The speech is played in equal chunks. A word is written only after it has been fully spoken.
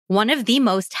one of the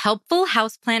most helpful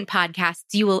houseplant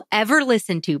podcasts you will ever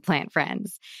listen to, plant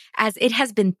friends, as it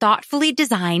has been thoughtfully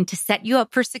designed to set you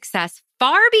up for success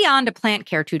far beyond a plant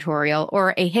care tutorial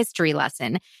or a history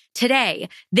lesson. Today,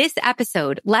 this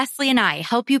episode, Leslie and I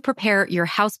help you prepare your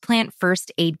houseplant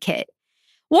first aid kit.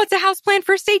 What's a houseplant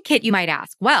first aid kit, you might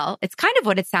ask? Well, it's kind of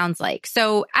what it sounds like.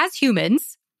 So as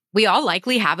humans, we all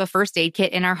likely have a first aid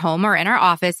kit in our home or in our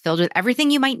office filled with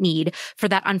everything you might need for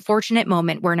that unfortunate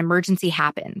moment where an emergency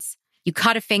happens. You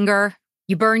cut a finger,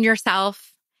 you burn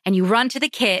yourself, and you run to the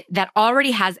kit that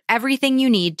already has everything you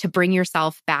need to bring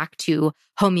yourself back to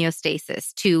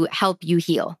homeostasis, to help you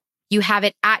heal. You have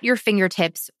it at your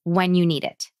fingertips when you need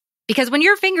it. Because when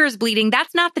your finger is bleeding,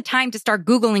 that's not the time to start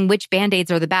Googling which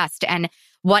Band-Aids are the best and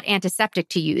what antiseptic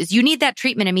to use. You need that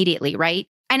treatment immediately, right?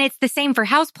 And it's the same for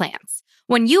houseplants.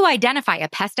 When you identify a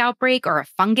pest outbreak or a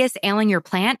fungus ailing your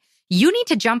plant, you need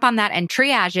to jump on that and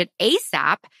triage it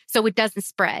ASAP so it doesn't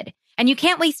spread. And you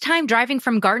can't waste time driving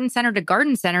from garden center to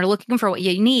garden center looking for what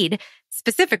you need.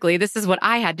 Specifically, this is what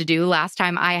I had to do last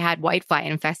time I had whitefly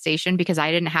infestation because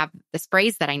I didn't have the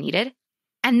sprays that I needed.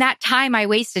 And that time I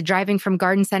wasted driving from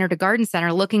garden center to garden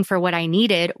center looking for what I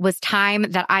needed was time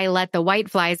that I let the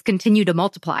whiteflies continue to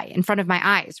multiply in front of my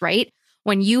eyes, right?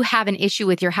 When you have an issue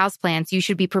with your houseplants, you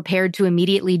should be prepared to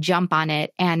immediately jump on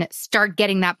it and start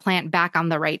getting that plant back on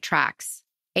the right tracks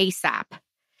ASAP.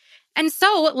 And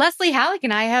so Leslie Halleck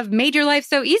and I have made your life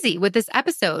so easy with this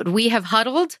episode. We have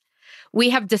huddled, we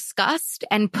have discussed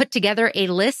and put together a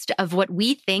list of what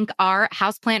we think our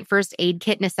houseplant first aid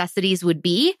kit necessities would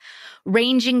be,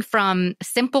 ranging from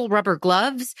simple rubber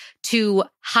gloves to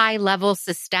high-level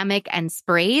systemic and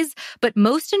sprays. But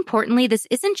most importantly, this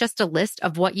isn't just a list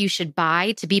of what you should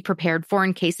buy to be prepared for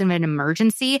in case of an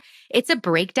emergency. It's a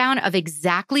breakdown of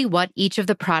exactly what each of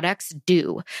the products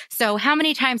do. So how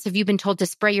many times have you been told to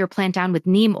spray your plant down with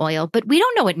neem oil, but we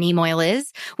don't know what neem oil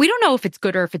is. We don't know if it's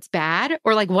good or if it's bad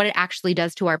or like what it actually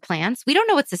does to our plants. We don't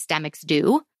know what systemics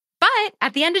do. But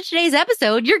at the end of today's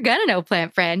episode, you're going to know,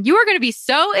 plant friend. You are going to be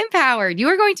so empowered. You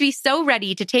are going to be so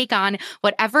ready to take on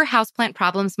whatever houseplant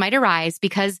problems might arise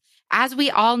because, as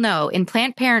we all know, in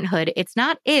plant parenthood, it's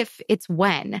not if, it's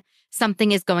when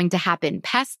something is going to happen.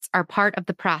 Pests are part of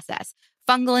the process.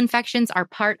 Fungal infections are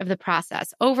part of the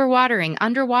process. Overwatering,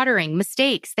 underwatering,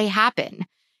 mistakes, they happen.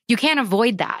 You can't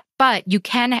avoid that, but you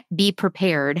can be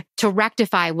prepared to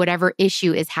rectify whatever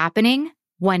issue is happening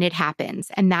when it happens.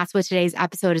 And that's what today's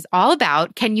episode is all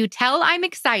about. Can you tell I'm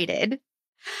excited?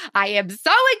 I am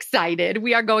so excited.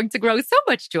 We are going to grow so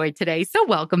much joy today. So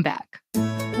welcome back.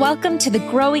 Welcome to the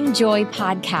Growing Joy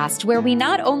podcast, where we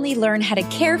not only learn how to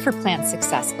care for plants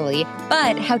successfully,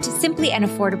 but how to simply and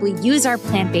affordably use our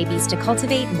plant babies to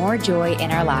cultivate more joy in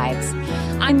our lives.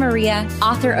 I'm Maria,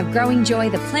 author of Growing Joy,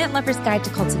 The Plant Lover's Guide to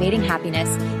Cultivating Happiness,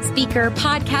 speaker,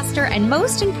 podcaster, and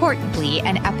most importantly,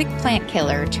 an epic plant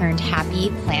killer turned happy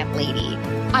plant lady.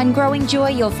 On Growing Joy,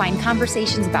 you'll find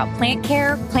conversations about plant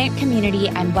care, plant community,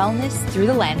 and wellness through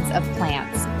the lens of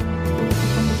plants.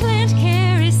 Plant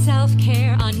care is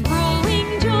self-care on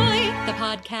Growing Joy, the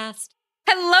podcast.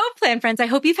 Hello, plant friends. I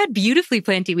hope you've had beautifully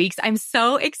planty weeks. I'm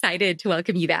so excited to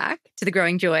welcome you back to the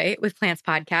Growing Joy with Plants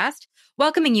podcast.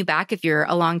 Welcoming you back if you're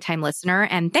a longtime listener.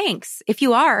 And thanks. If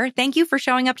you are, thank you for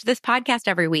showing up to this podcast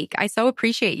every week. I so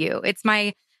appreciate you. It's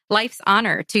my life's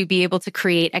honor to be able to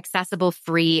create accessible,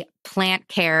 free plant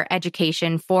care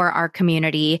education for our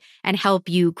community and help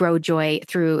you grow joy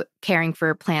through caring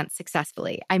for plants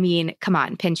successfully. I mean, come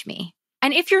on, pinch me.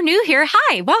 And if you're new here,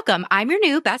 hi, welcome. I'm your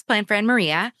new best plant friend,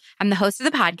 Maria. I'm the host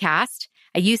of the podcast.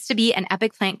 I used to be an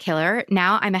epic plant killer.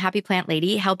 Now I'm a happy plant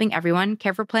lady, helping everyone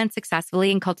care for plants successfully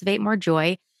and cultivate more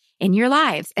joy in your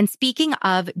lives. And speaking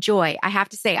of joy, I have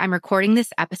to say I'm recording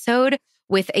this episode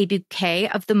with a bouquet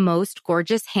of the most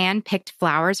gorgeous hand-picked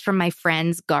flowers from my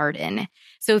friend's garden.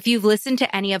 So if you've listened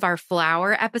to any of our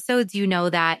flower episodes, you know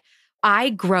that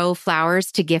I grow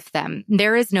flowers to gift them.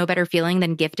 There is no better feeling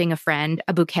than gifting a friend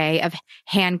a bouquet of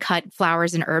hand-cut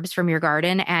flowers and herbs from your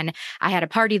garden. And I had a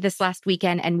party this last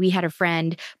weekend, and we had a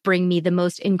friend bring me the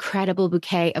most incredible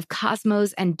bouquet of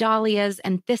cosmos and dahlias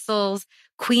and thistles,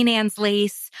 Queen Anne's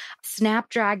lace,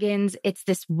 snapdragons. It's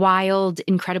this wild,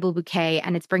 incredible bouquet,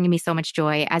 and it's bringing me so much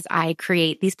joy as I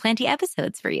create these planty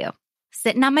episodes for you.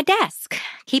 Sitting on my desk,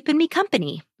 keeping me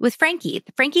company with Frankie.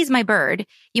 Frankie's my bird.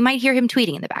 You might hear him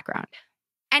tweeting in the background.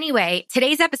 Anyway,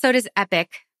 today's episode is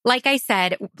epic. Like I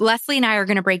said, Leslie and I are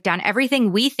going to break down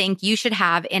everything we think you should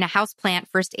have in a houseplant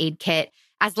first aid kit.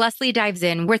 As Leslie dives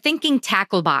in, we're thinking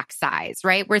tackle box size,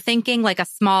 right? We're thinking like a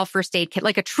small first aid kit,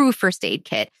 like a true first aid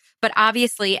kit. But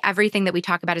obviously, everything that we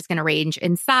talk about is going to range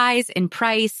in size, in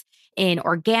price, in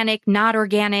organic, not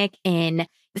organic, in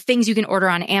things you can order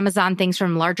on Amazon, things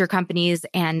from larger companies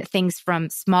and things from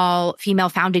small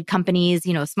female-founded companies,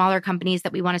 smaller companies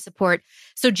that we want to support.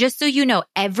 So just so you know,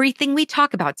 everything we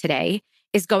talk about today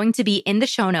is going to be in the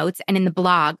show notes and in the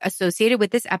blog associated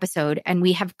with this episode. And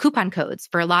we have coupon codes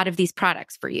for a lot of these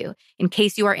products for you in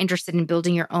case you are interested in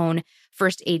building your own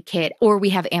first aid kit, or we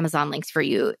have Amazon links for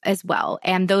you as well.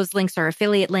 And those links are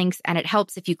affiliate links. And it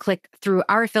helps if you click through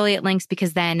our affiliate links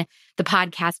because then the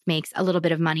podcast makes a little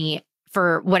bit of money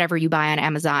for whatever you buy on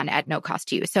Amazon at no cost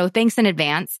to you. So thanks in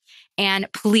advance. And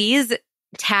please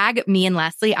tag me and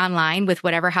Leslie online with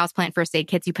whatever houseplant first aid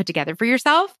kits you put together for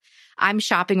yourself. I'm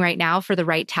shopping right now for the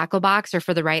right tackle box or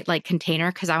for the right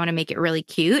container because I want to make it really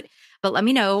cute. But let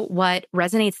me know what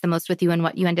resonates the most with you and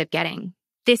what you end up getting.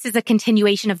 This is a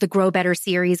continuation of the Grow Better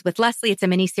series with Leslie. It's a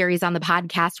mini series on the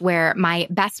podcast where my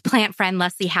best plant friend,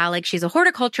 Leslie Halleck, she's a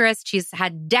horticulturist. She's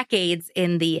had decades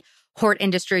in the hort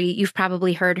industry. You've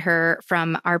probably heard her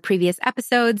from our previous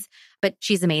episodes, but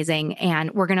she's amazing.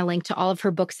 And we're going to link to all of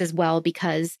her books as well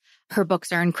because her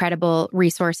books are incredible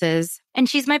resources. And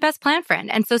she's my best plant friend.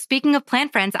 And so speaking of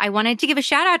plant friends, I wanted to give a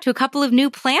shout out to a couple of new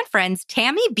plant friends,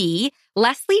 Tammy B,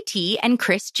 Leslie T, and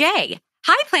Chris J.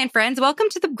 Hi, plant friends. Welcome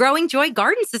to the Growing Joy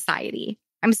Garden Society.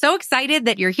 I'm so excited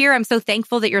that you're here. I'm so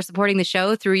thankful that you're supporting the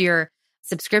show through your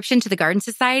subscription to the Garden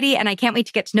Society. And I can't wait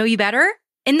to get to know you better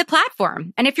in the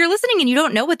platform. And if you're listening and you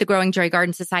don't know what the Growing Joy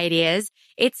Garden Society is,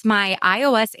 it's my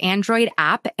iOS, Android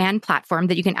app and platform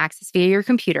that you can access via your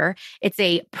computer. It's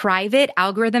a private,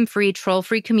 algorithm-free,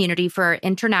 troll-free community for our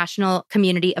international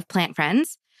community of plant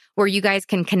friends, where you guys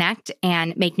can connect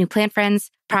and make new plant friends,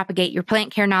 propagate your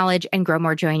plant care knowledge, and grow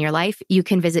more joy in your life. You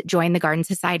can visit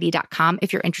jointhegardensociety.com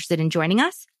if you're interested in joining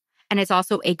us. And it's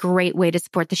also a great way to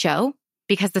support the show,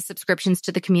 because the subscriptions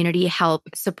to the community help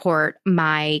support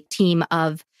my team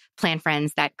of plant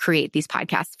friends that create these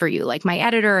podcasts for you, like my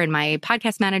editor and my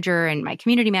podcast manager and my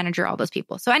community manager, all those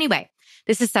people. So anyway,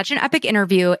 this is such an epic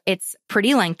interview. It's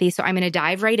pretty lengthy, so I'm going to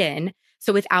dive right in.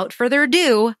 So without further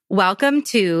ado, welcome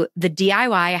to the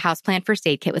DIY Houseplant First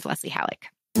Aid Kit with Leslie Halleck.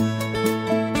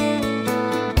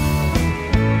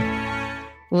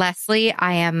 Leslie,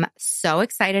 I am so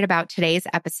excited about today's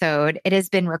episode. It has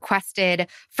been requested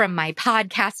from my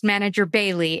podcast manager,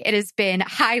 Bailey. It has been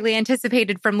highly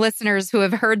anticipated from listeners who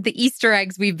have heard the Easter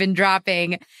eggs we've been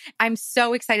dropping. I'm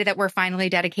so excited that we're finally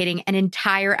dedicating an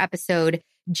entire episode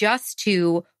just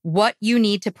to what you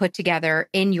need to put together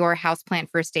in your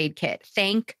houseplant first aid kit.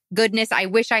 Thank goodness. I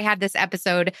wish I had this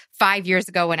episode 5 years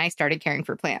ago when I started caring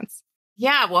for plants.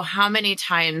 Yeah. Well, how many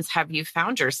times have you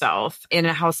found yourself in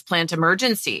a houseplant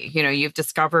emergency? You've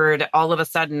discovered all of a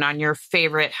sudden on your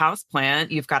favorite houseplant,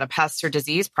 you've got a pest or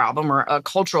disease problem or a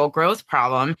cultural growth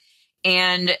problem,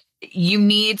 and you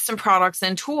need some products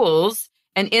and tools.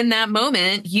 And in that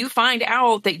moment, you find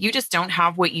out that you just don't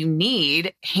have what you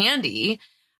need handy.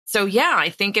 So yeah, I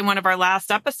think in one of our last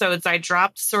episodes, I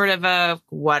dropped sort of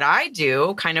what I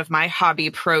do, kind of my hobby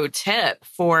pro tip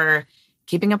for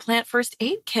keeping a plant first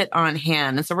aid kit on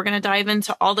hand. And so we're going to dive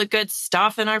into all the good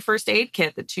stuff in our first aid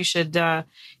kit that you should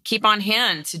keep on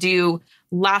hand to do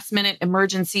last minute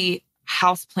emergency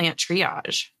houseplant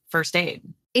triage first aid.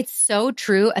 It's so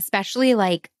true, especially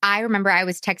I remember I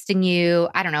was texting you,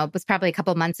 I don't know, it was probably a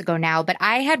couple months ago now, but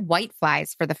I had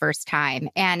whiteflies for the first time.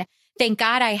 And thank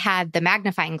God I had the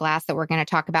magnifying glass that we're going to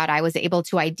talk about. I was able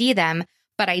to ID them,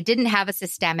 but I didn't have a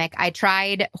systemic. I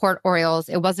tried hort oils.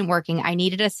 It wasn't working. I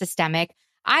needed a systemic.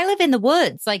 I live in the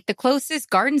woods. The closest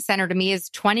garden center to me is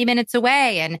 20 minutes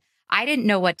away. And I didn't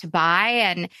know what to buy.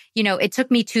 And, it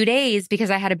took me 2 days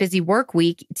because I had a busy work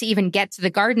week to even get to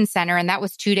the garden center. And that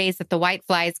was 2 days that the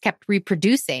whiteflies kept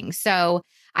reproducing. So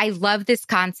I love this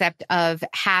concept of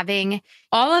having,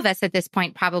 all of us at this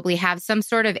point probably have some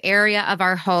sort of area of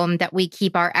our home that we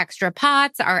keep our extra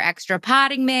pots, our extra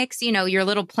potting mix, your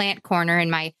little plant corner. In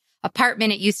my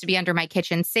apartment, it used to be under my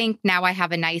kitchen sink. Now I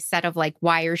have a nice set of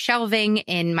wire shelving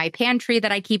in my pantry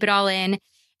that I keep it all in.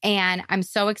 And I'm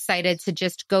so excited to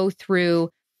just go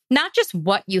through not just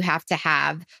what you have to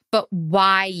have, but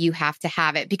why you have to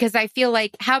have it. Because I feel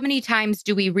how many times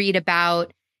do we read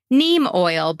about neem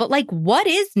oil, but what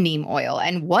is neem oil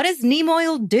and what does neem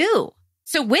oil do?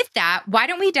 So with that, why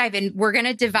don't we dive in? We're going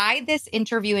to divide this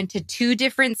interview into 2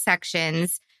 different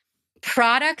sections,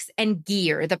 products and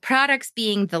gear. The products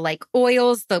being the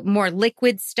oils, the more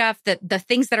liquid stuff, the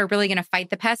things that are really going to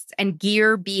fight the pests, and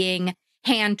gear being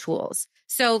hand tools.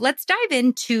 So let's dive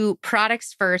into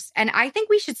products first. And I think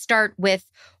we should start with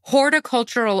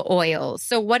horticultural oils.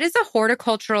 So what is a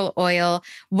horticultural oil?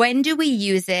 When do we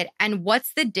use it? And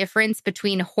what's the difference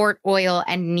between hort oil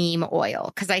and neem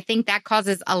oil? Because I think that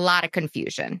causes a lot of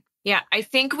confusion. Yeah, I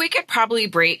think we could probably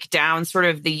break down sort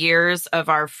of the years of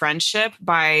our friendship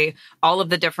by all of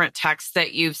the different texts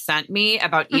that you've sent me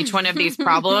about each one of these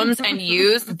problems and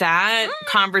use that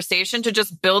conversation to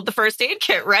just build the first aid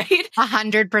kit, right?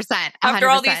 100%. After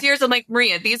all these years, I'm like,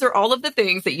 Maria, these are all of the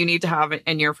things that you need to have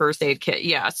in your first aid kit.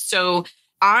 Yeah. So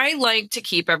I like to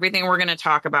keep everything we're going to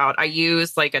talk about. I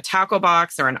use like a tackle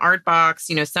box or an art box,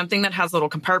 something that has little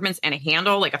compartments and a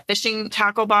handle, like a fishing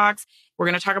tackle box. We're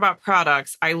going to talk about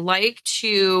products. I like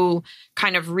to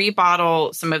kind of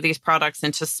rebottle some of these products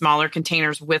into smaller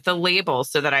containers with a label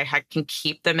so that I can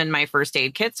keep them in my first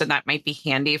aid kit. So that might be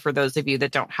handy for those of you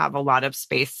that don't have a lot of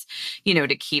space,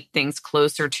 to keep things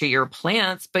closer to your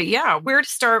plants. But yeah, where to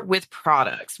start with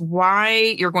products,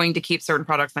 why you're going to keep certain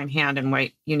products on hand and what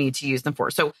you need to use them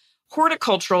for. So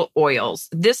horticultural oils.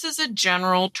 This is a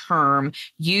general term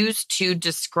used to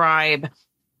describe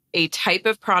a type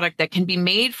of product that can be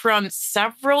made from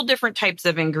several different types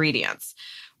of ingredients.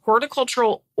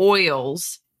 Horticultural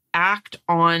oils act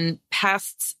on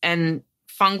pests and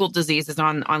fungal diseases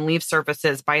on leaf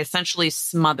surfaces by essentially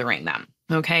smothering them.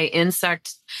 Okay.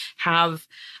 Insects have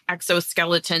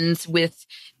exoskeletons with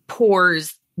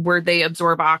pores where they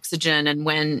absorb oxygen. And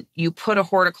when you put a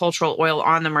horticultural oil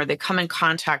on them or they come in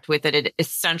contact with it, it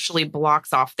essentially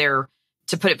blocks off their,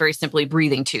 to put it very simply,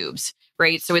 breathing tubes,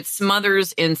 right? So it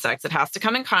smothers insects. It has to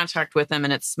come in contact with them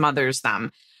and it smothers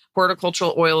them.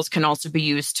 Horticultural oils can also be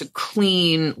used to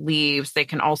clean leaves. They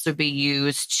can also be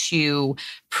used to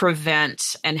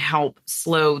prevent and help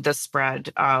slow the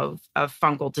spread of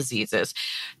fungal diseases.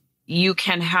 You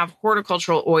can have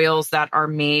horticultural oils that are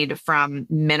made from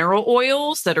mineral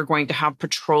oils that are going to have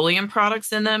petroleum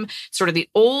products in them, sort of the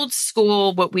old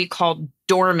school, what we call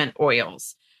dormant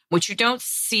oils, which you don't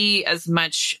see as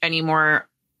much anymore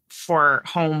for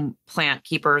home plant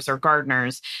keepers or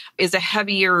gardeners, is a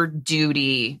heavier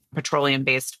duty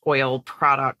petroleum-based oil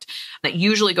product that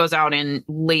usually goes out in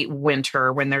late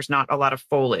winter when there's not a lot of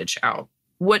foliage out.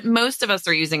 What most of us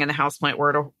are using in the houseplant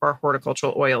world are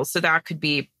horticultural oils. So that could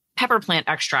be pepper plant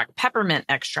extract, peppermint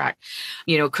extract,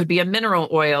 it could be a mineral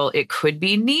oil. It could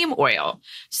be neem oil.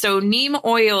 So neem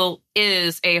oil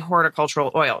is a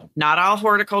horticultural oil. Not all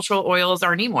horticultural oils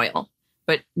are neem oil,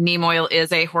 but neem oil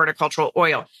is a horticultural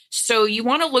oil. So you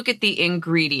want to look at the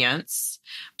ingredients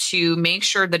to make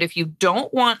sure that if you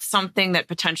don't want something that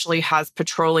potentially has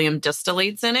petroleum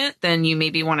distillates in it, then you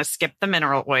maybe want to skip the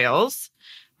mineral oils,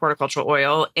 horticultural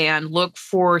oil, and look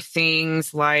for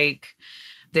things like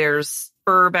there's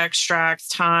herb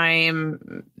extracts,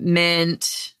 thyme,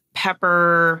 mint,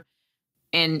 pepper,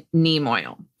 and neem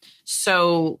oil.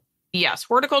 So yes,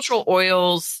 horticultural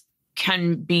oils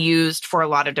can be used for a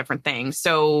lot of different things.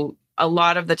 So a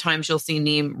lot of the times you'll see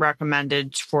neem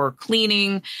recommended for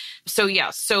cleaning. So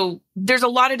yes, so there's a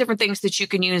lot of different things that you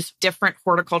can use different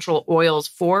horticultural oils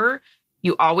for.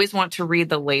 You always want to read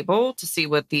the label to see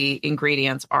what the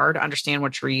ingredients are to understand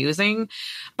what you're using.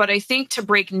 But I think to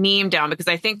break neem down, because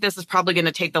I think this is probably going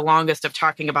to take the longest of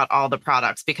talking about all the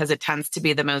products because it tends to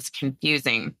be the most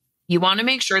confusing. You want to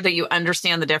make sure that you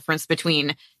understand the difference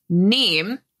between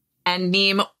neem and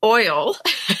neem oil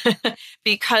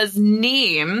because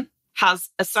neem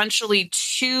has essentially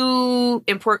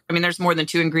there's more than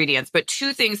two ingredients, but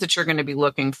two things that you're going to be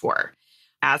looking for.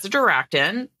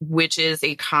 Azadirachtin, which is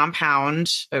a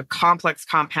complex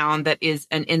compound that is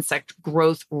an insect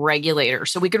growth regulator.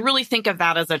 So we could really think of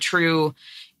that as a true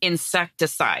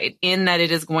insecticide in that it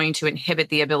is going to inhibit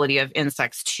the ability of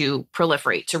insects to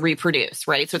proliferate, to reproduce,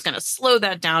 right? So it's going to slow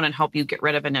that down and help you get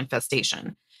rid of an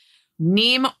infestation.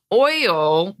 Neem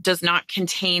oil does not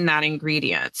contain that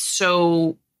ingredient.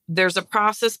 So there's a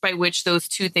process by which those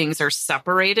two things are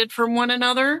separated from one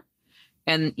another.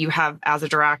 And you have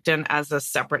azadirachtin as a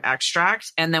separate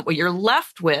extract. And then what you're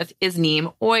left with is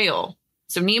neem oil.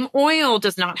 So neem oil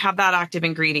does not have that active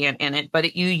ingredient in it,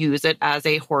 but you use it as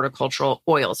a horticultural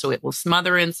oil. So it will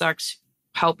smother insects,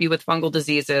 help you with fungal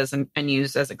diseases, and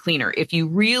use as a cleaner. If you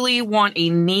really want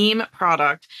a neem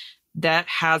product that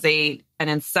has an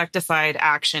insecticide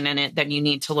action in it, then you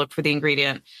need to look for the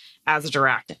ingredient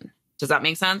azadirachtin. Does that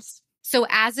make sense? So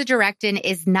azadirachtin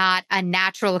is not a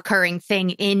natural occurring thing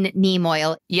in neem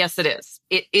oil. Yes, it is.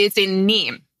 It's in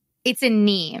neem. It's in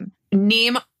neem.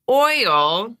 Neem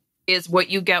oil is what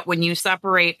you get when you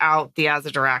separate out the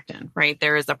azadirachtin, right?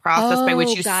 There is a process by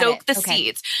which you soak the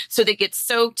seeds. So they get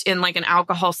soaked in like an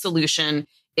alcohol solution.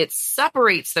 It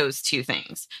separates those two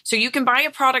things. So you can buy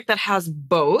a product that has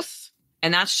both,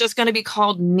 and that's just going to be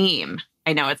called neem.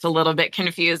 I know it's a little bit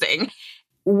confusing.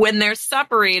 When they're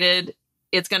separated,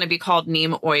 it's going to be called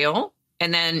neem oil.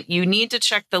 And then you need to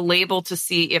check the label to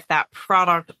see if that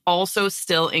product also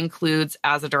still includes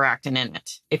azadirachtin in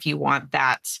it, if you want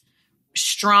that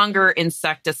stronger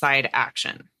insecticide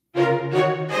action.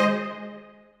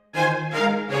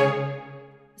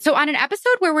 So on an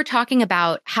episode where we're talking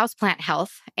about houseplant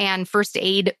health and first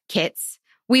aid kits,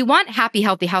 we want happy,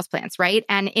 healthy houseplants, right?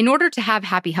 And in order to have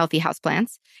happy, healthy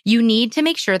houseplants, you need to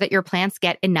make sure that your plants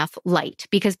get enough light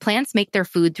because plants make their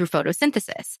food through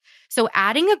photosynthesis. So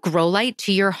adding a grow light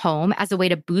to your home as a way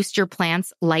to boost your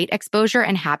plants' light exposure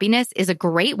and happiness is a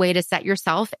great way to set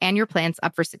yourself and your plants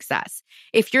up for success.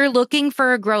 If you're looking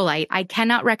for a grow light, I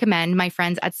cannot recommend my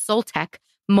friends at Soltech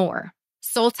more.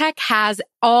 Soltech has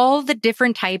all the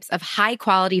different types of high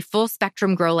quality, full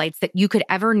spectrum grow lights that you could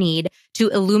ever need to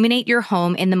illuminate your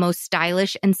home in the most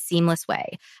stylish and seamless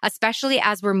way, especially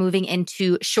as we're moving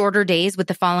into shorter days with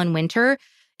the fall and winter.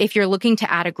 If you're looking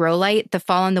to add a grow light, the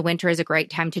fall and the winter is a great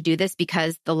time to do this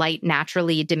because the light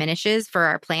naturally diminishes for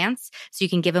our plants. So you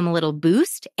can give them a little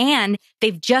boost. And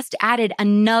they've just added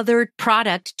another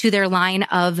product to their line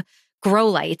of grow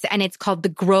lights, and it's called the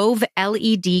Grove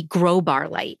LED Grow Bar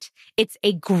Light. It's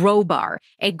a grow bar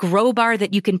that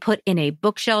you can put in a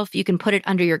bookshelf. You can put it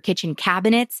under your kitchen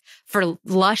cabinets for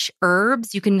lush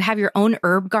herbs. You can have your own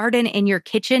herb garden in your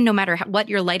kitchen, no matter what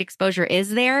your light exposure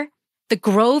is there. The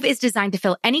Grove is designed to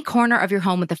fill any corner of your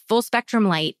home with a full spectrum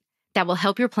light that will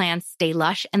help your plants stay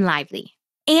lush and lively.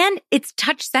 And it's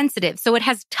touch sensitive. So it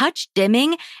has touch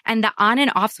dimming and the on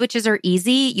and off switches are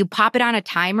easy. You pop it on a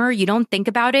timer, you don't think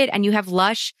about it, and you have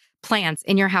lush plants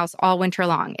in your house all winter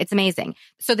long. It's amazing.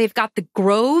 So they've got the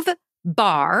Grove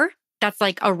bar. That's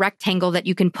like a rectangle that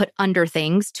you can put under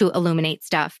things to illuminate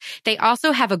stuff. They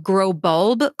also have a grow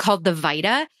bulb called the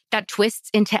Vita that twists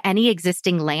into any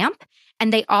existing lamp.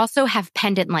 And they also have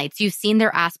pendant lights. You've seen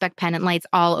their aspect pendant lights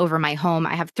all over my home.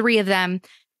 I have 3 of them.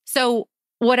 So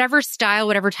whatever style,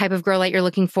 whatever type of grow light you're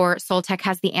looking for, Soltech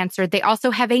has the answer. They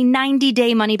also have a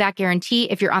 90-day money-back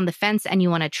guarantee. If you're on the fence and you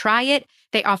want to try it,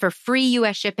 they offer free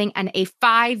U.S. shipping and a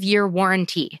 5-year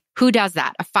warranty. Who does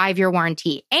that? A 5-year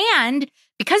warranty. And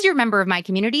because you're a member of my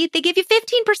community, they give you 15%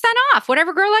 off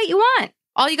whatever grow light you want.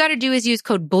 All you got to do is use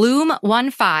code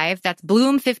BLOOM15, that's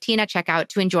BLOOM15 at checkout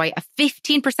to enjoy a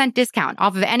 15% discount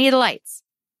off of any of the lights.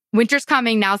 Winter's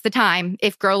coming. Now's the time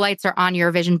if grow lights are on your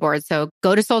vision board. So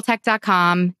go to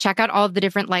soltech.com, check out all of the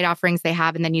different light offerings they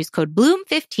have, and then use code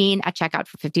BLOOM15 at checkout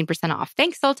for 15% off.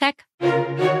 Thanks, Soltech.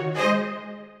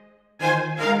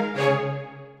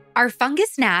 Are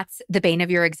fungus gnats the bane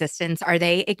of your existence? Are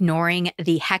they ignoring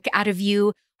the heck out of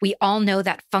you? We all know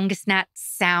that fungus gnats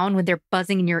sound when they're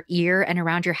buzzing in your ear and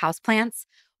around your houseplants.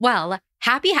 Well,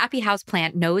 Happy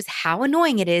Houseplant knows how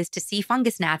annoying it is to see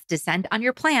fungus gnats descend on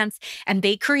your plants, and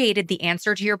they created the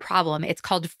answer to your problem. It's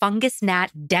called Fungus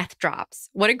Gnats Death Drops.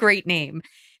 What a great name.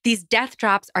 These death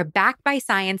drops are backed by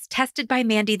science, tested by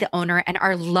Mandy, the owner, and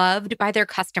are loved by their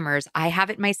customers. I have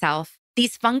it myself.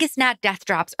 These fungus gnat death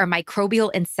drops are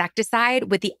microbial insecticide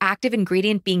with the active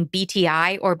ingredient being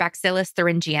BTI or Bacillus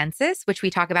thuringiensis, which we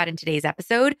talk about in today's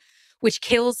episode, which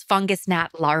kills fungus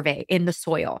gnat larvae in the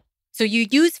soil. So you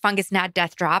use fungus gnat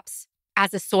death drops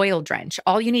as a soil drench.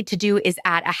 All you need to do is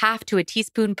add a half to a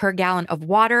teaspoon per gallon of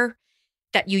water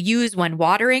that you use when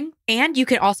watering. And you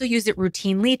can also use it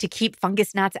routinely to keep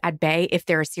fungus gnats at bay if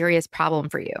they're a serious problem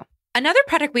for you. Another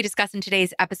product we discussed in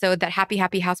today's episode that Happy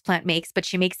Houseplant makes, but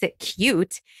she makes it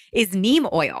cute, is neem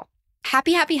oil.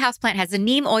 Happy Houseplant has a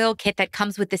neem oil kit that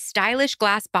comes with this stylish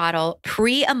glass bottle,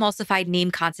 pre-emulsified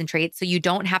neem concentrate, so you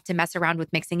don't have to mess around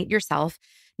with mixing it yourself.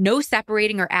 No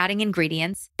separating or adding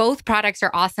ingredients. Both products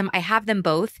are awesome. I have them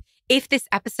both. If this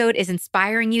episode is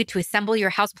inspiring you to assemble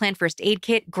your houseplant first aid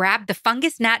kit, grab the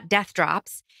Fungus Gnat Death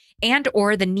Drops and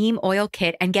or the neem oil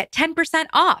kit and get 10%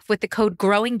 off with the code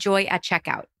GROWINGJOY at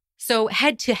checkout. So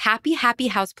head to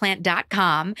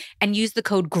happyhouseplant.com and use the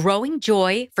code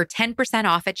GROWINGJOY for 10%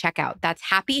 off at checkout. That's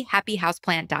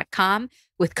happyhouseplant.com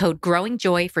with code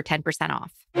GROWINGJOY for 10%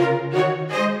 off.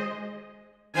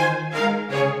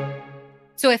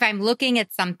 So if I'm looking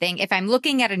at something, if I'm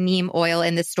looking at a neem oil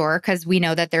in the store, because we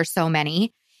know that there's so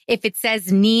many, if it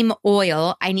says neem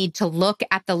oil, I need to look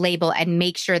at the label and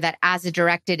make sure that as a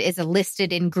directed is a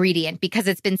listed ingredient because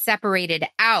it's been separated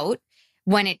out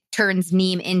when it turns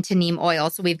neem into neem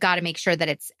oil. So we've got to make sure that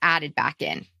it's added back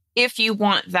in. If you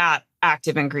want that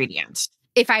active ingredient.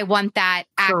 If I want that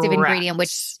active Correct. ingredient,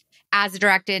 which as a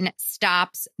directed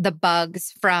stops the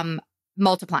bugs from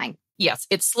multiplying. Yes,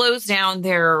 it slows down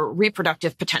their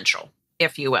reproductive potential,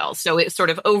 if you will. So it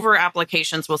sort of over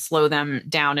applications will slow them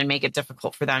down and make it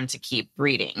difficult for them to keep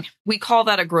breeding. We call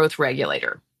that a growth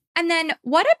regulator. And then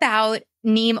what about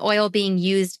neem oil being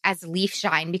used as leaf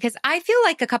shine? Because I feel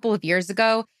like a couple of years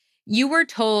ago, you were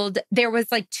told there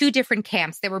was like two different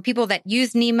camps. There were people that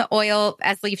use neem oil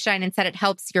as leaf shine and said it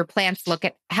helps your plants look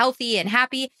healthy and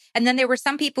happy. And then there were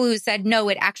some people who said, no,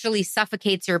 it actually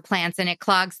suffocates your plants and it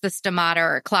clogs the stomata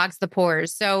or it clogs the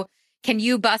pores. So can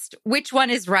you bust which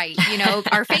one is right?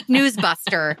 Our fake news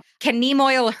buster. Can neem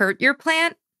oil hurt your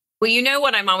plant? Well,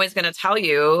 what I'm always going to tell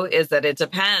you is that it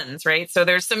depends, right? So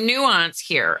there's some nuance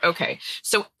here. Okay.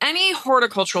 So any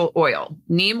horticultural oil,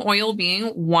 neem oil being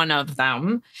one of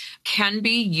them, can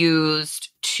be used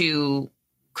to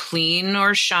clean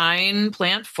or shine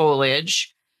plant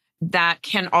foliage. That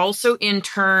can also in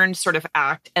turn sort of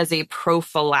act as a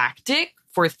prophylactic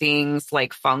for things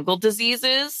like fungal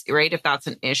diseases, right? If that's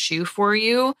an issue for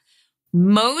you.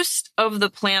 Most of the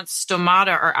plant's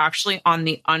stomata are actually on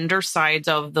the undersides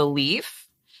of the leaf.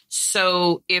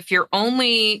 So if you're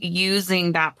only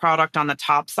using that product on the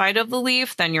top side of the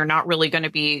leaf, then you're not really going to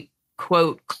be,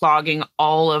 quote, clogging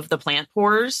all of the plant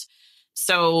pores.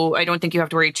 So I don't think you have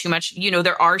to worry too much.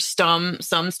 There are some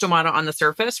stomata on the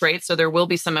surface, right? So there will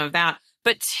be some of that.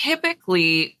 But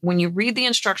typically, when you read the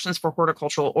instructions for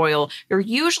horticultural oil, you're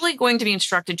usually going to be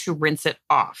instructed to rinse it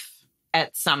off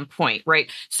at some point,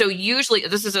 right? So usually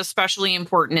this is especially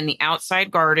important in the outside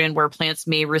garden where plants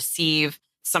may receive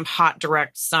some hot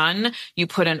direct sun. You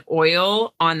put an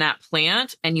oil on that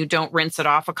plant and you don't rinse it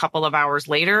off a couple of hours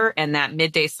later and that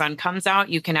midday sun comes out,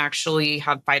 you can actually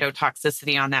have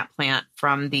phytotoxicity on that plant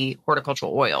from the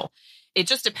horticultural oil. It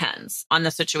just depends on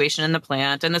the situation in the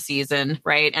plant and the season,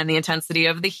 right? And the intensity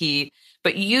of the heat.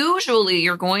 But usually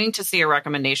you're going to see a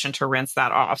recommendation to rinse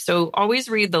that off. So always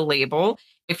read the label.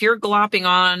 If you're glopping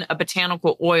on a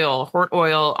botanical oil, hort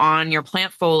oil on your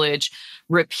plant foliage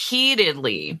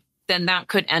repeatedly, then that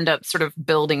could end up sort of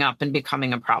building up and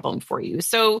becoming a problem for you.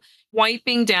 So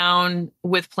wiping down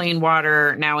with plain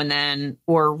water now and then,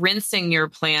 or rinsing your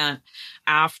plant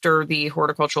after the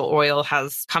horticultural oil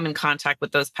has come in contact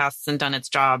with those pests and done its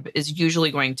job is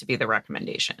usually going to be the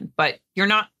recommendation. But you're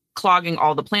not clogging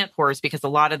all the plant pores because a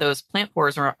lot of those plant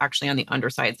pores are actually on the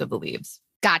undersides of the leaves.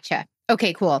 Gotcha.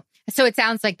 Okay, cool. So it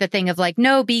sounds like the thing of like,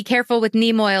 no, be careful with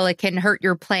neem oil. It can hurt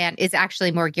your plant is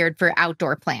actually more geared for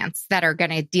outdoor plants that are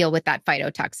going to deal with that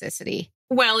phytotoxicity.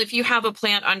 Well, if you have a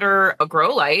plant under a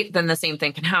grow light, then the same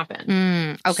thing can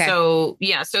happen. Okay. So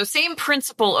same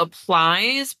principle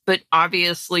applies, but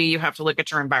obviously you have to look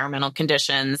at your environmental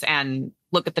conditions and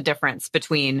look at the difference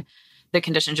between the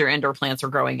conditions your indoor plants are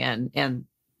growing in and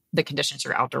the conditions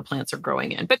your outdoor plants are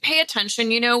growing in. But pay attention.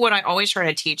 What I always try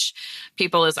to teach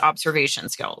people is observation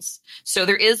skills. So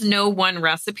there is no one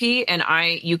recipe and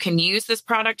you can use this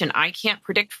product and I can't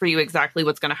predict for you exactly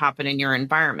what's going to happen in your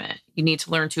environment. You need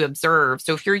to learn to observe.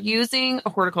 So if you're using a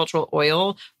horticultural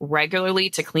oil regularly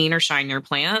to clean or shine your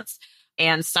plants,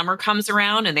 and summer comes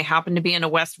around and they happen to be in a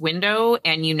west window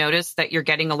and you notice that you're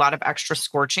getting a lot of extra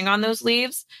scorching on those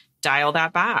leaves, dial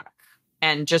that back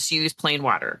and just use plain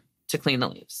water to clean the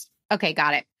leaves. Okay,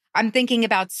 got it. I'm thinking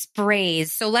about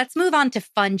sprays. So let's move on to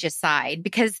fungicide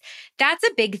because that's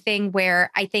a big thing where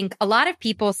I think a lot of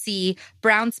people see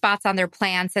brown spots on their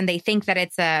plants and they think that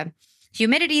it's a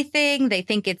humidity thing. They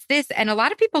think it's this. And a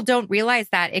lot of people don't realize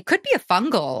that it could be a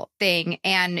fungal thing.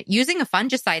 And using a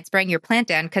fungicide, spraying your plant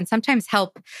down can sometimes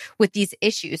help with these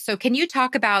issues. So can you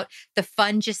talk about the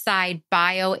fungicide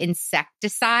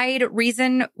bioinsecticide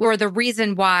reason or the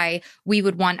reason why we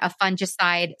would want a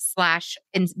fungicide /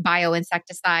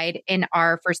 bioinsecticide in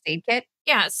our first aid kit?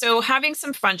 Yeah. So having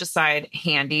some fungicide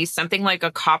handy, something like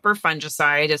a copper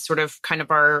fungicide is sort of kind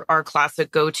of our classic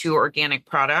go-to organic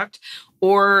product.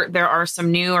 Or there are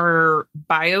some newer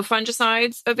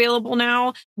biofungicides available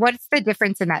now. What's the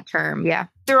difference in that term? Yeah.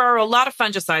 There are a lot of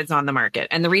fungicides on the market.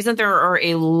 And the reason there are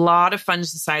a lot of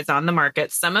fungicides on the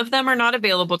market, some of them are not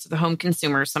available to the home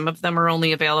consumer, some of them are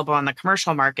only available on the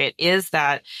commercial market, is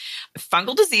that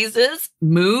fungal diseases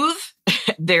move.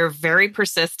 They're very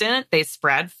persistent. They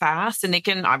spread fast, and they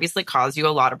can obviously cause you a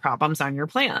lot of problems on your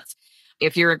plants.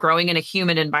 If you're growing in a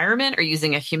humid environment or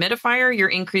using a humidifier, you're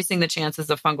increasing the chances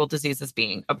of fungal diseases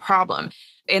being a problem.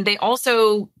 And they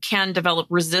also can develop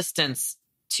resistance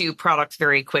to products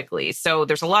very quickly. So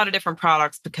there's a lot of different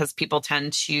products because people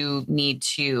tend to need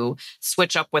to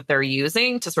switch up what they're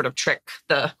using to sort of trick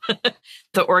the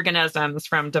the organisms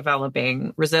from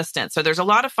developing resistance. So there's a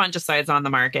lot of fungicides on the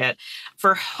market.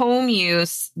 For home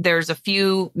use, there's a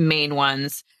few main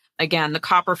ones. Again, the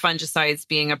copper fungicides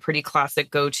being a pretty classic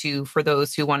go-to for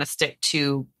those who want to stick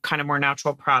to kind of more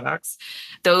natural products.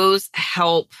 Those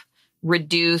help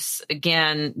reduce,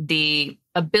 again, the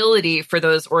ability for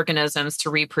those organisms to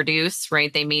reproduce,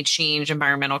 right? They may change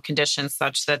environmental conditions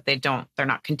such that they're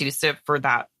not conducive for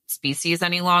that species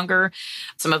any longer.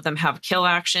 Some of them have kill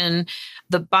action.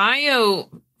 The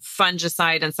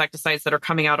biofungicide insecticides that are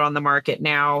coming out on the market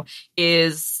now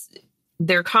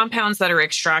they're compounds that are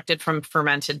extracted from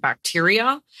fermented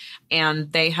bacteria,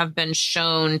 and they have been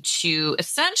shown to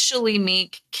essentially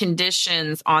make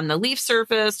conditions on the leaf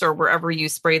surface or wherever you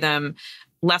spray them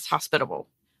less hospitable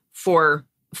for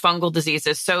fungal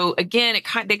diseases. So again,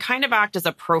 they kind of act as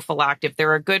a prophylactic.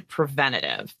 They're a good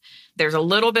preventative. There's a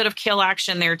little bit of kill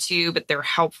action there too, but they're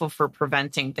helpful for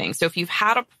preventing things. So if you've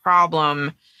had a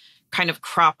problem kind of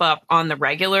crop up on the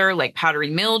regular, like powdery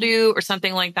mildew or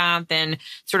something like that, then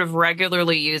sort of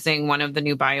regularly using one of the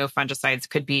new biofungicides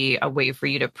could be a way for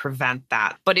you to prevent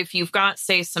that. But if you've got,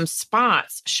 say, some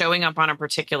spots showing up on a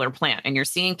particular plant and you're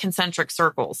seeing concentric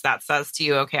circles, that says to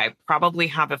you, okay, I probably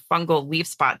have a fungal leaf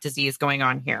spot disease going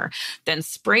on here. Then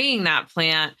spraying that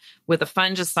plant with a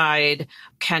fungicide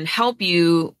can help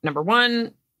you, number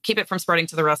one, keep it from spreading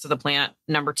to the rest of the plant.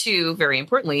 Number two, very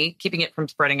importantly, keeping it from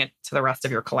spreading it to the rest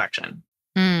of your collection.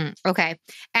 Okay.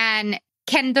 And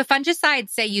can the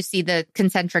fungicide, say you see the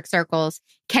concentric circles,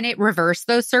 can it reverse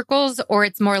those circles? Or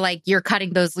it's more like you're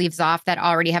cutting those leaves off that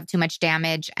already have too much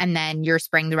damage and then you're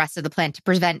spraying the rest of the plant to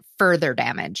prevent further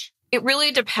damage? It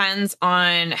really depends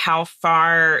on how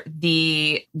far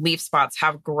the leaf spots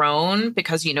have grown,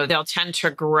 because, they'll tend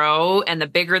to grow, and the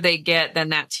bigger they get, then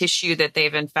that tissue that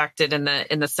they've infected in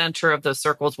the center of those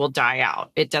circles will die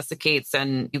out. It desiccates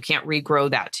and you can't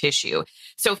regrow that tissue.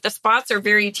 So if the spots are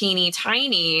very teeny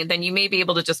tiny, then you may be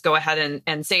able to just go ahead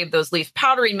and save those leaves.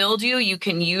 Powdery mildew, you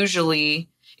can usually,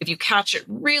 if you catch it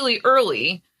really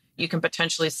early, you can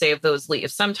potentially save those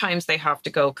leaves. Sometimes they have to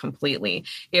go completely.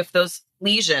 If those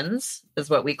lesions,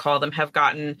 is what we call them, have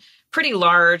gotten pretty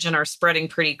large and are spreading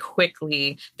pretty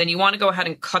quickly, then you want to go ahead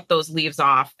and cut those leaves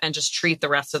off and just treat the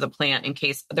rest of the plant in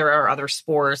case there are other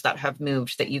spores that have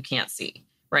moved that you can't see,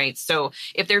 right? So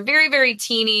if they're very, very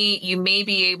teeny, you may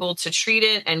be able to treat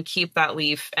it and keep that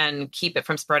leaf and keep it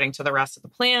from spreading to the rest of the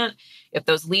plant. If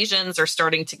those lesions are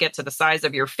starting to get to the size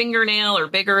of your fingernail or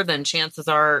bigger, then chances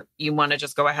are you want to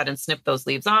just go ahead and snip those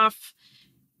leaves off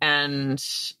and,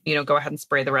 go ahead and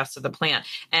spray the rest of the plant.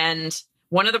 And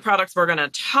one of the products we're going to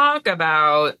talk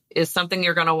about is something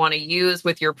you're going to want to use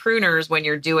with your pruners when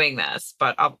you're doing this,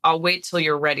 but I'll wait till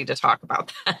you're ready to talk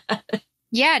about that.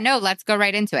 Yeah, no, let's go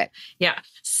right into it. Yeah.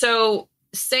 So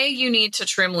say you need to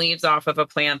trim leaves off of a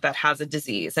plant that has a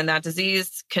disease, and that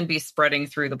disease can be spreading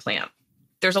through the plant.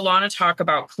 There's a lot of talk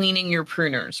about cleaning your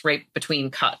pruners right between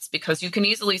cuts, because you can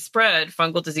easily spread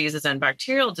fungal diseases and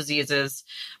bacterial diseases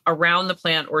around the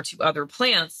plant or to other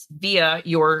plants via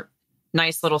your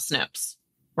nice little snips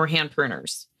or hand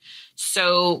pruners.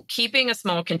 So keeping a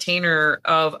small container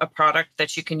of a product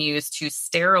that you can use to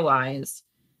sterilize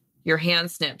your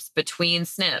hand snips between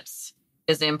snips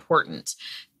is important.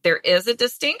 There is a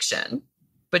distinction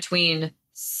between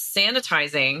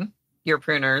sanitizing your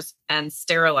pruners and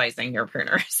sterilizing your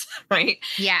pruners, right?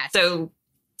 Yeah. So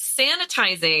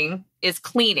sanitizing is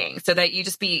cleaning, so that you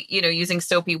just be, using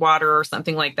soapy water or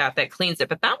something like that cleans it,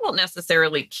 but that won't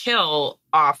necessarily kill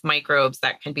off microbes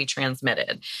that can be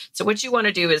transmitted. So what you want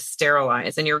to do is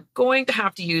sterilize, and you're going to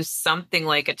have to use something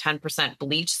like a 10%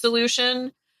 bleach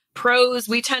solution. Pros,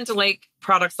 we tend to like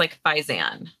products like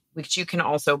Physan, which you can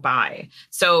also buy.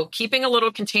 So keeping a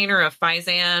little container of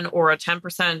Physan or a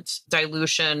 10%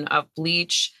 dilution of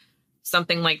bleach,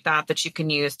 something like that you can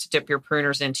use to dip your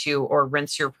pruners into or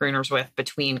rinse your pruners with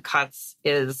between cuts,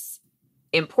 is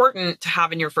important to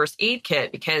have in your first aid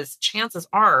kit, because chances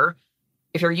are,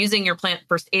 if you're using your plant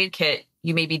first aid kit,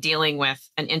 you may be dealing with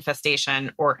an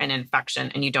infestation or an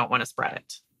infection, and you don't want to spread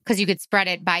it. Because you could spread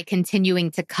it by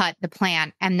continuing to cut the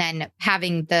plant and then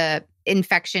having the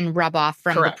infection rub off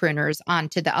from Correct. the pruners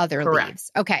onto the other Correct.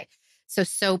 leaves. Okay. So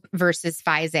soap versus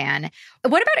Physan.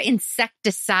 What about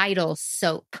insecticidal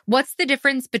soap? What's the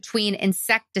difference between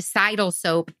insecticidal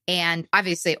soap and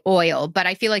obviously oil? But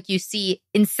I feel like you see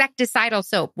insecticidal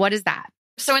soap. What is that?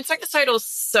 So insecticidal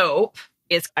soap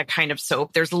is a kind of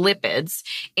soap. There's lipids.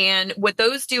 And what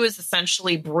those do is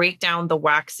essentially break down the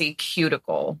waxy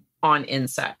cuticle on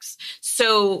insects.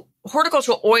 So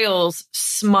horticultural oils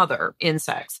smother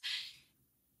insects.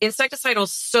 Insecticidal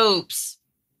soaps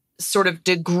sort of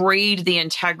degrade the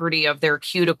integrity of their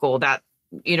cuticle, that,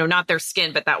 not their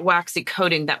skin, but that waxy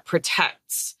coating that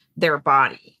protects their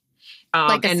body.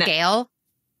 Like a scale?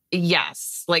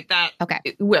 Yes, like that. Okay.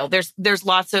 Well, there's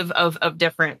lots of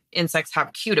different insects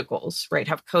have cuticles, right?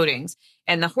 Have coatings.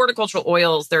 And the horticultural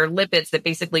oils, they're lipids that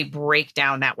basically break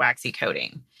down that waxy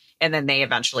coating. and then they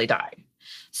eventually die.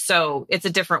 So it's a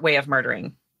different way of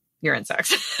murdering your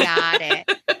insects. Got it.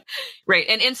 Right.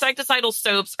 And insecticidal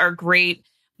soaps are great.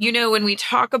 You know, when we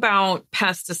talk about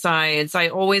pesticides, I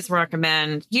always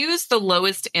recommend use the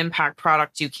lowest impact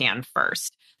product you can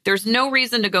first. There's no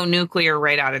reason to go nuclear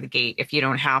right out of the gate if you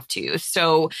don't have to.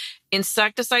 So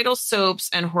insecticidal soaps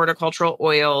and horticultural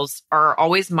oils are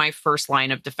always my first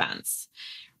line of defense,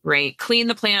 right? Clean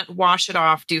the plant, wash it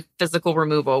off, do physical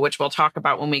removal, which we'll talk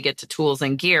about when we get to tools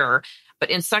and gear. But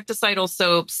insecticidal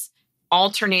soaps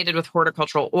alternated with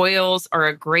horticultural oils are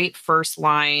a great first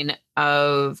line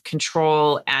of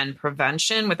control and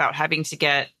prevention without having to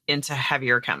get into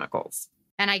heavier chemicals.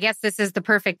 And I guess this is the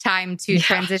perfect time to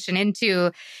transition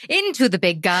into the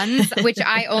big guns, which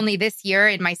I only this year,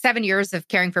 in my 7 years of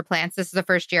caring for plants, this is the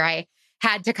first year I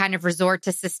had to kind of resort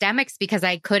to systemics because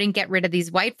I couldn't get rid of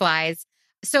these whiteflies.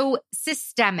 So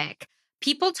systemic,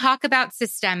 people talk about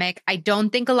systemic. I don't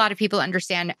think a lot of people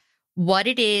understand what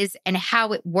it is and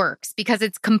how it works because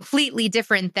it's completely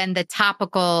different than the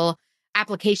topical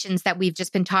applications that we've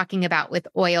just been talking about with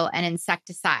oil and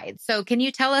insecticides. So can you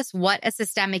tell us what a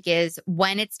systemic is,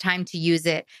 when it's time to use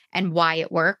it, and why it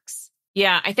works?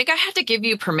 Yeah, I think I had to give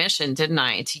you permission, didn't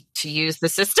I, to use the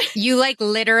system? You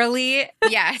literally,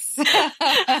 yes.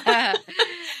 I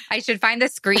should find the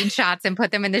screenshots and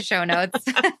put them in the show notes.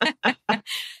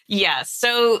 Yes.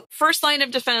 So first line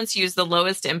of defense, use the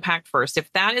lowest impact first.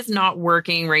 If that is not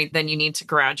working, right, then you need to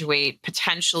graduate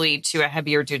potentially to a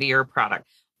heavier duty product.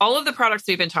 All of the products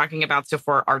we've been talking about so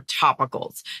far are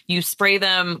topicals. You spray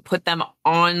them, put them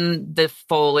on the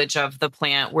foliage of the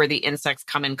plant where the insects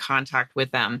come in contact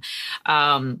with them.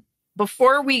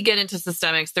 Before we get into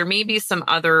systemics, there may be some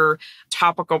other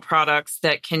topical products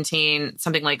that contain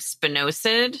something like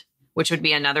spinosad, which would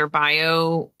be another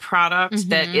bio product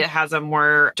that it has a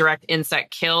more direct insect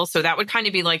kill. So that would kind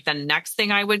of be like the next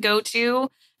thing I would go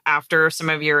to after some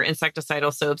of your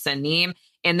insecticidal soaps and neem.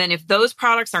 And then if those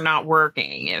products are not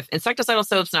working, if insecticidal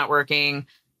soap's not working,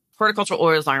 horticultural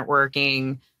oils aren't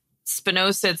working,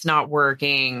 spinosad's not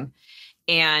working,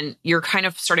 and you're kind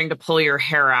of starting to pull your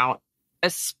hair out,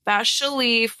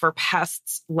 especially for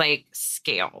pests like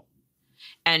scale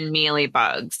and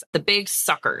mealybugs, the big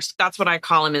suckers. That's what I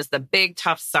call them, is the big,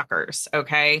 tough suckers,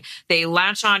 okay? They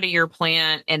latch onto your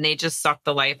plant and they just suck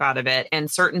the life out of it. And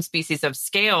certain species of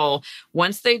scale,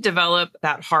 once they develop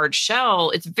that hard shell,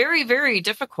 it's very, very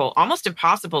difficult, almost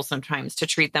impossible sometimes to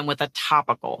treat them with a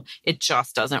topical. It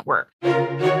just doesn't work.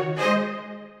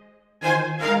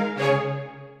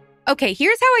 Okay,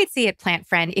 here's how I'd see it, plant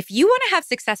friend. If you want to have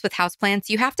success with houseplants,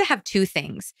 you have to have two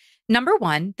things. Number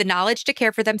one, the knowledge to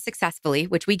care for them successfully,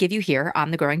 which we give you here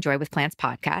on the Growing Joy with Plants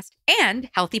podcast, and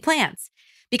healthy plants.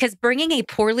 Because bringing a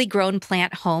poorly grown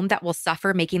plant home that will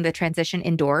suffer making the transition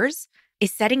indoors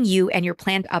is setting you and your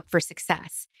plant up for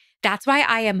success. That's why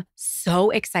I am so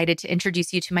excited to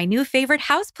introduce you to my new favorite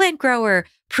houseplant grower,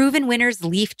 Proven Winners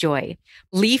Leaf Joy.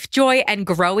 Leaf Joy and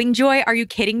Growing Joy, are you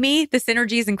kidding me? The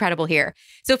synergy is incredible here.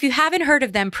 So if you haven't heard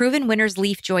of them, Proven Winners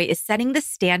Leaf Joy is setting the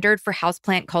standard for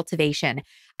houseplant cultivation.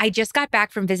 I just got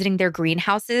back from visiting their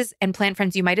greenhouses, and plant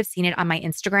friends, you might have seen it on my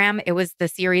Instagram. It was the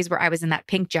series where I was in that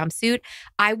pink jumpsuit.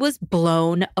 I was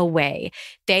blown away.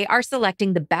 They are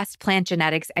selecting the best plant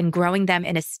genetics and growing them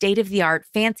in a state-of-the-art,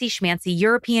 fancy schmancy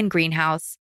European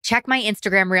greenhouse. Check my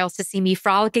Instagram reels to see me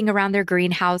frolicking around their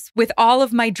greenhouse with all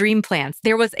of my dream plants.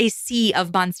 There was a sea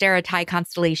of Monstera Thai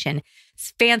constellation,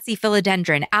 fancy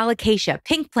philodendron, alocasia,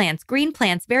 pink plants, green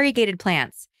plants, variegated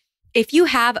plants. If you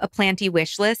have a planty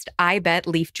wish list, I bet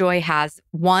Leaf Joy has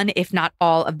one, if not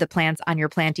all, of the plants on your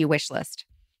planty wish list,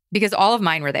 because all of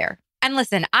mine were there. And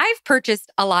listen, I've purchased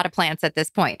a lot of plants at this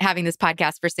point, having this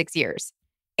podcast for 6 years.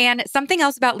 And something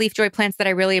else about Leaf Joy plants that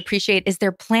I really appreciate is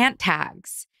their plant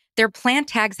tags. Their plant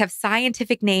tags have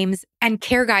scientific names and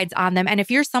care guides on them. And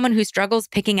if you're someone who struggles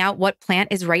picking out what plant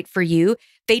is right for you,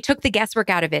 they took the guesswork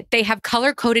out of it. They have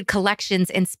color-coded collections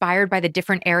inspired by the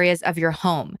different areas of your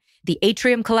home. The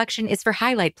atrium collection is for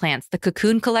highlight plants. The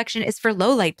cocoon collection is for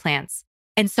low light plants,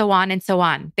 and so on and so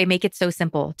on. They make it so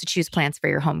simple to choose plants for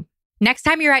your home. Next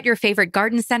time you're at your favorite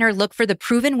garden center, look for the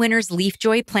Proven Winners Leaf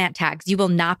Joy plant tags. You will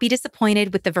not be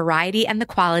disappointed with the variety and the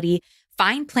quality.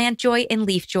 Find Plant Joy in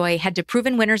Leaf Joy. Head to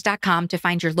provenwinners.com to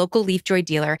find your local Leaf Joy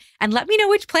dealer and let me know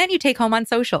which plant you take home on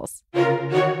socials.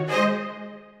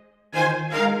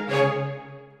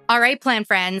 All right, plant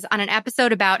friends, on an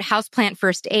episode about houseplant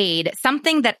first aid,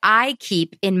 something that I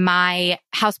keep in my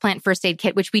houseplant first aid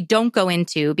kit, which we don't go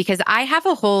into because I have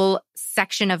a whole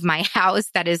section of my house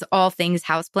that is all things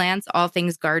houseplants, all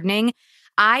things gardening.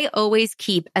 I always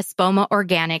keep a Spoma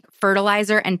organic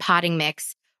fertilizer and potting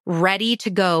mix ready to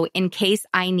go in case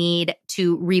I need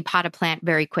to repot a plant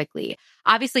very quickly.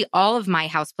 Obviously, all of my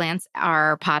houseplants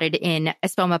are potted in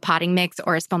Espoma potting mix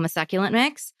or Espoma succulent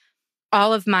mix.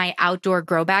 All of my outdoor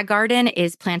grow bag garden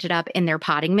is planted up in their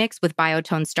potting mix with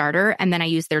biotone starter, and then I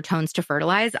use their tones to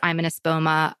fertilize. I'm an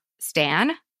Espoma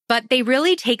stan. But they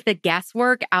really take the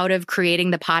guesswork out of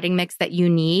creating the potting mix that you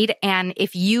need. And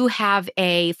if you have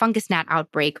a fungus gnat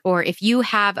outbreak, or if you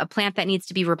have a plant that needs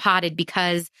to be repotted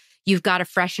because you've got to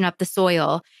freshen up the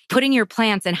soil, putting your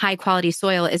plants in high quality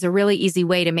soil is a really easy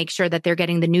way to make sure that they're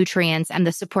getting the nutrients and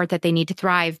the support that they need to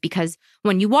thrive. Because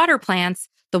when you water plants,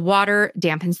 the water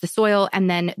dampens the soil, and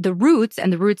then the roots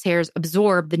and the roots hairs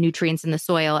absorb the nutrients in the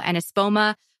soil. And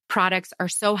Espoma products are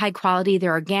so high quality.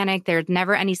 They're organic. There's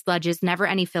never any sludges, never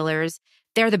any fillers.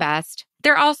 They're the best.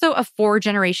 They're also a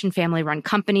 4-generation family-run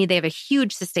company. They have a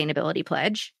huge sustainability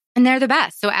pledge, and they're the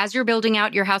best. So as you're building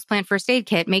out your houseplant first aid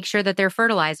kit, make sure that their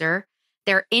fertilizer,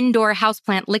 their indoor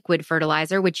houseplant liquid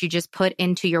fertilizer, which you just put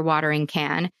into your watering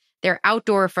can, their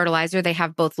outdoor fertilizer, they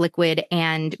have both liquid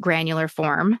and granular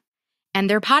form. And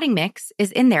their potting mix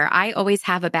is in there. I always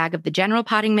have a bag of the general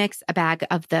potting mix, a bag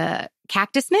of the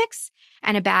cactus mix,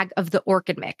 and a bag of the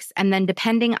orchid mix. And then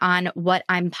depending on what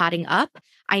I'm potting up,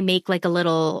 I make like a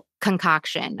little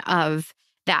concoction of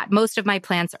that. Most of my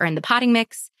plants are in the potting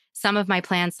mix. Some of my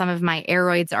plants, some of my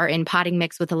aeroids are in potting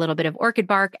mix with a little bit of orchid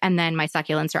bark. And then my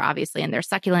succulents are obviously in their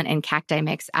succulent and cacti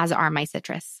mix, as are my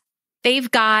citrus.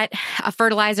 They've got a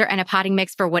fertilizer and a potting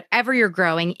mix for whatever you're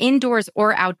growing, indoors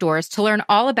or outdoors. To learn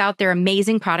all about their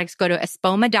amazing products, go to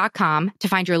espoma.com to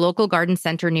find your local garden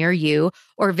center near you,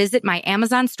 or visit my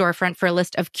Amazon storefront for a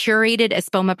list of curated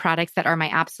Espoma products that are my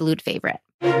absolute favorite.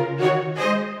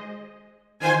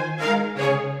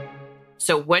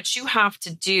 So what you have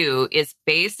to do is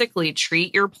basically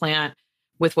treat your plant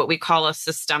with what we call a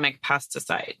systemic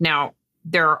pesticide. Now,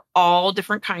 there are all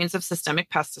different kinds of systemic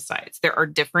pesticides. There are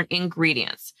different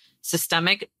ingredients.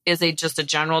 Systemic is just a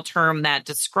general term that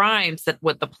describes that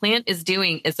what the plant is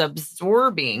doing is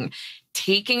absorbing,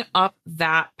 taking up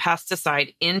that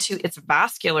pesticide into its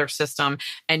vascular system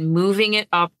and moving it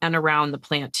up and around the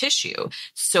plant tissue.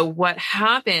 So what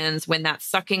happens when that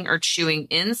sucking or chewing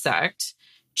insect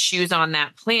chews on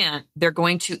that plant, they're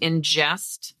going to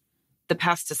ingest the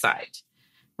pesticide.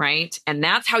 Right? And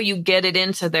that's how you get it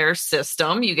into their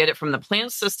system. You get it from the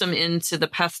plant system into the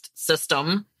pest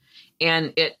system,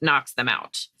 and it knocks them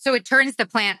out. So it turns the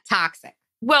plant toxic.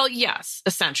 Well, yes,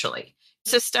 essentially.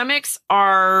 Systemics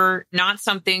are not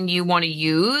something you want to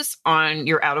use on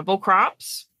your edible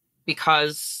crops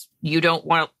because you don't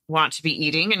want to be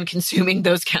eating and consuming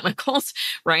those chemicals,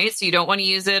 right? So you don't want to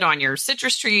use it on your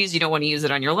citrus trees. You don't want to use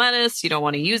it on your lettuce. You don't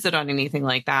want to use it on anything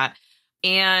like that.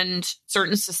 And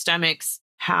certain systemics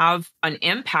have an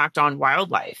impact on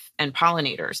wildlife and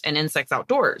pollinators and insects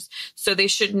outdoors. So they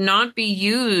should not be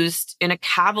used in a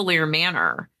cavalier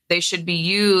manner. They should be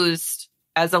used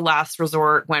as a last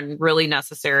resort when really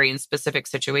necessary in specific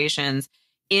situations.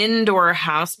 Indoor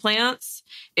houseplants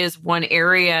is one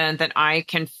area that I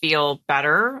can feel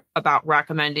better about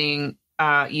recommending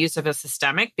use of a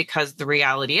systemic, because the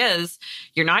reality is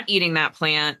you're not eating that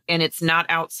plant and it's not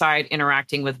outside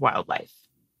interacting with wildlife.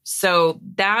 So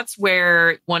that's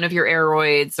where one of your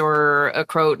aeroids or a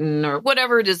croton or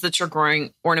whatever it is that you're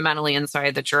growing ornamentally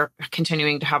inside that you're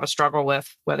continuing to have a struggle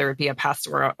with, whether it be a pest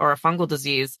or a fungal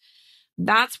disease,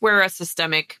 that's where a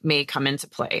systemic may come into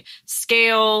play.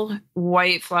 Scale,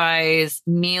 whiteflies,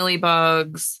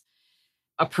 mealybugs,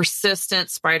 a persistent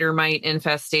spider mite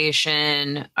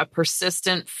infestation, a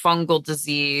persistent fungal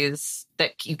disease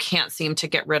that you can't seem to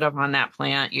get rid of on that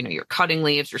plant. You know, you're cutting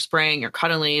leaves, you're spraying,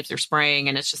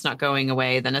 and it's just not going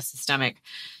away. Then a systemic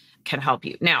can help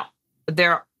you. Now,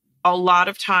 they're a lot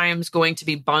of times going to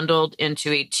be bundled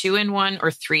into a 2-in-1 or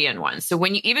 3-in-1. So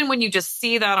when you just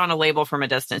see that on a label from a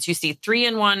distance, you see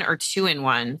 3-in-1 or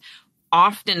 2-in-1,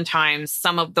 oftentimes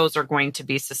some of those are going to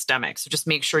be systemic. So just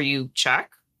make sure you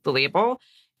check the label.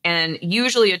 And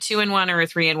usually a 2-in-1 or a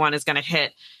 3-in-1 is going to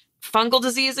hit fungal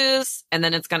diseases, and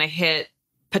then it's going to hit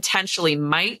potentially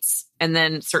mites, and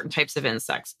then certain types of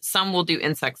insects. Some will do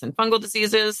insects and fungal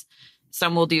diseases.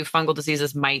 Some will do fungal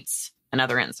diseases, mites, and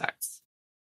other insects.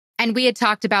 And we had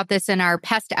talked about this in our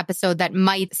pest episode that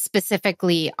mites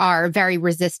specifically are very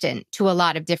resistant to a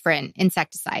lot of different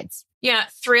insecticides. Yeah,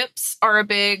 thrips are a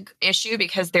big issue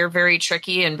because they're very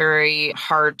tricky and very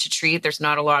hard to treat. There's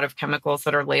not a lot of chemicals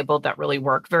that are labeled that really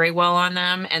work very well on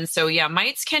them. And so, yeah,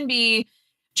 mites can be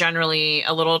generally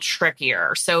a little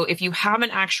trickier. So if you have an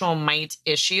actual mite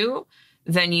issue,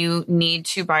 then you need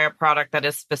to buy a product that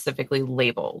is specifically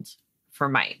labeled for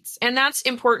mites. And that's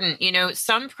important. You know,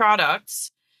 some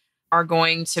products are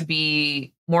going to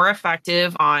be more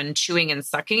effective on chewing and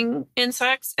sucking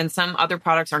insects, and some other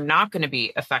products are not going to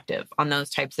be effective on those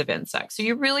types of insects. So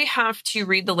you really have to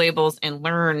read the labels and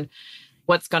learn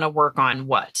what's going to work on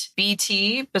what.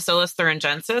 BT, Bacillus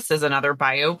thuringiensis, is another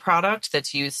bio product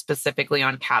that's used specifically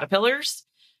on caterpillars,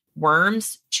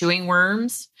 worms, chewing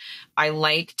worms. I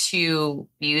like to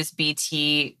use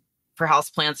BT for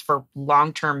houseplants for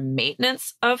long-term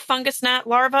maintenance of fungus gnat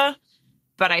larvae.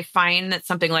 But I find that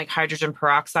something like hydrogen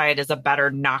peroxide is a better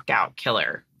knockout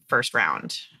killer first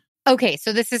round. Okay,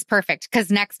 so this is perfect because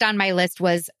next on my list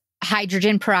was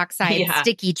hydrogen peroxide,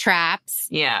 sticky traps,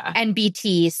 and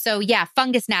BT. So yeah,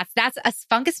 fungus gnats.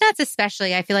 Fungus gnats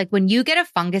especially. I feel like when you get a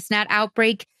fungus gnat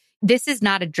outbreak, this is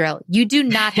not a drill. You do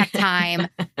not have time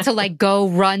to like go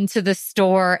run to the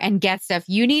store and get stuff.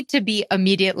 You need to be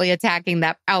immediately attacking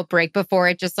that outbreak before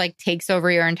it just like takes over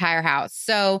your entire house.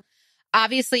 So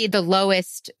obviously, the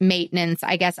lowest maintenance,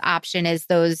 I guess, option is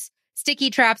those sticky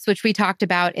traps, which we talked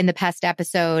about in the pest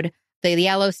episode. The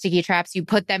yellow sticky traps, you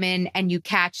put them in and you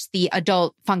catch the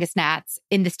adult fungus gnats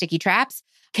in the sticky traps.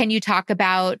 Can you talk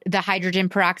about the hydrogen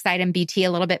peroxide and BT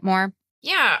a little bit more?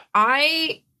 Yeah,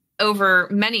 over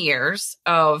many years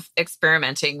of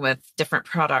experimenting with different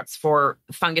products for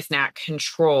fungus gnat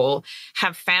control,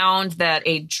 have found that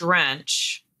a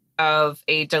drench of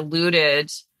a diluted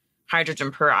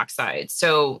hydrogen peroxide.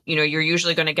 So, you're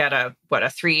usually going to get a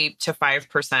 3 to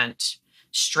 5%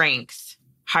 strength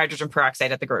hydrogen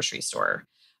peroxide at the grocery store.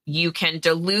 You can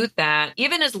dilute that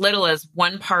even as little as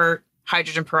 1 part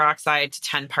hydrogen peroxide to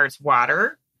 10 parts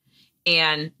water.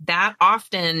 And that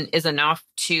often is enough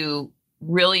to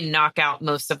really knock out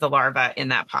most of the larvae in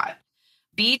that pot.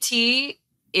 BT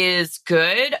is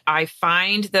good. I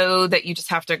find though that you just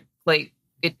have to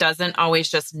it doesn't always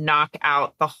just knock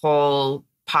out the whole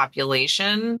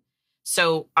population.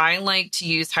 So I like to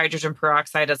use hydrogen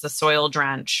peroxide as a soil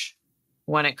drench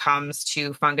when it comes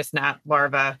to fungus gnat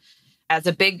larvae as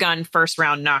a big gun first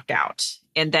round knockout.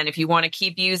 And then if you want to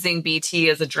keep using BT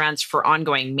as a drench for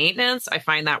ongoing maintenance, I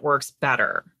find that works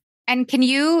better. And can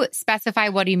you specify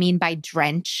what do you mean by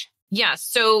drench? Yeah.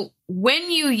 So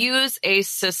when you use a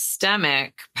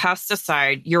systemic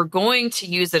pesticide, you're going to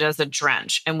use it as a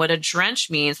drench. And what a drench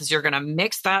means is you're going to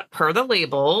mix that per the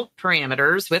label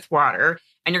parameters with water,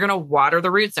 and you're going to water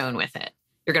the root zone with it.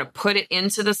 You're going to put it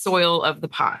into the soil of the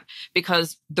pot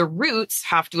because the roots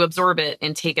have to absorb it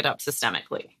and take it up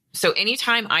systemically. So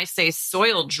anytime I say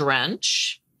soil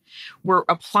drench, we're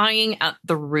applying at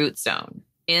the root zone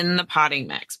in the potting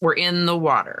mix or in the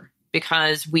water,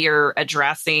 because we are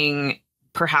addressing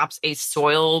perhaps a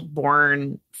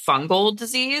soil-borne fungal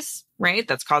disease, right?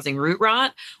 That's causing root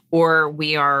rot, or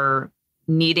we are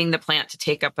needing the plant to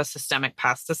take up a systemic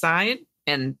pesticide,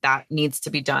 and that needs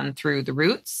to be done through the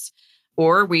roots,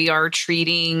 or we are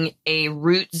treating a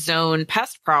root zone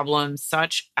pest problem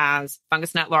such as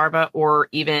fungus gnat larvae or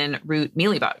even root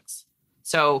mealybugs.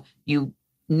 So you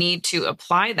need to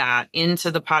apply that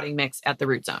into the potting mix at the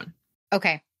root zone.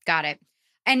 Okay, got it.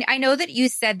 And I know that you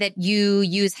said that you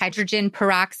use hydrogen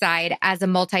peroxide as a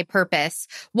multi-purpose.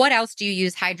 What else do you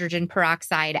use hydrogen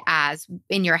peroxide as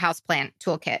in your houseplant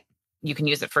toolkit? You can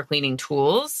use it for cleaning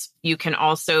tools. You can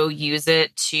also use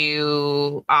it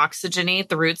to oxygenate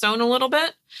the root zone a little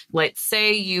bit. Let's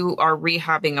say you are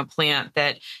rehabbing a plant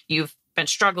that you've been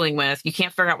struggling with. You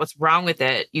can't figure out what's wrong with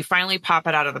it. You finally pop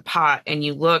it out of the pot and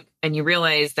you look and you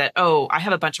realize that, oh, I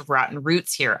have a bunch of rotten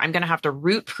roots here. I'm going to have to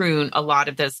root prune a lot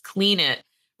of this, clean it,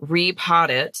 repot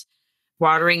it.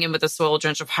 Watering in with a soil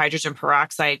drench of hydrogen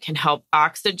peroxide can help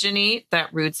oxygenate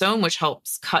that root zone, which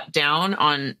helps cut down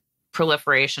on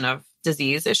proliferation of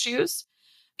disease issues.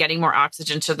 Getting more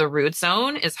oxygen to the root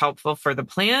zone is helpful for the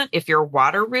plant. If you're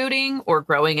water rooting or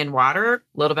growing in water,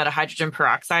 a little bit of hydrogen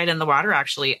peroxide in the water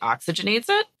actually oxygenates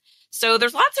it. So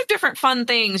there's lots of different fun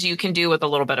things you can do with a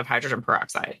little bit of hydrogen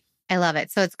peroxide. I love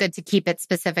it. So it's good to keep it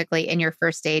specifically in your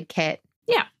first aid kit.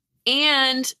 Yeah.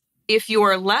 And if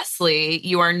you're Leslie,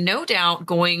 you are no doubt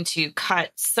going to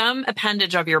cut some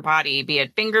appendage of your body, be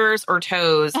it fingers or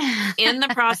toes, in the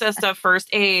process of first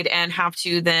aid and have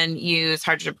to then use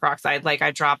hydrogen peroxide. Like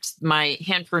I dropped my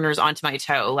hand pruners onto my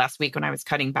toe last week when I was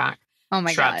cutting back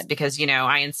shrubs God. Because,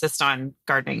 I insist on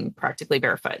gardening practically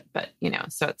barefoot, but,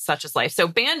 so it's such is life. So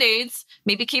Band-Aids,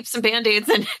 maybe keep some Band-Aids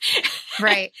and,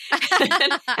 right.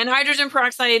 and hydrogen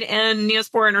peroxide and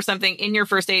Neosporin or something in your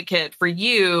first aid kit for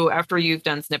you after you've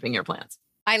done snipping your plants.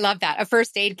 I love that. A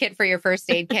first aid kit for your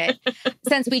first aid kit.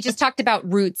 Since we just talked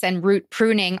about roots and root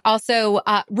pruning, also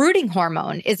rooting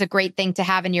hormone is a great thing to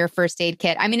have in your first aid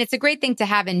kit. I mean, it's a great thing to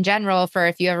have in general for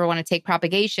if you ever want to take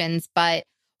propagations, but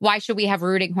why should we have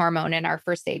rooting hormone in our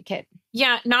first aid kit?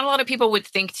 Yeah, not a lot of people would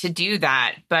think to do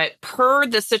that, but per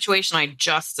the situation I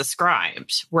just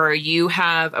described, where you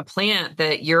have a plant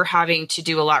that you're having to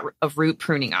do a lot of root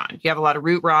pruning on, you have a lot of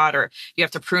root rot, or you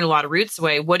have to prune a lot of roots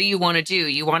away. What do you want to do?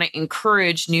 You want to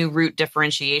encourage new root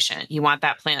differentiation. You want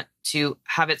that plant to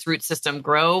have its root system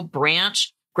grow,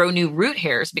 branch, grow new root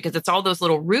hairs, because it's all those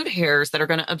little root hairs that are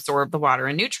going to absorb the water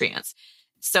and nutrients.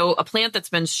 So a plant that's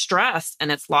been stressed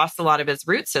and it's lost a lot of its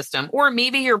root system, or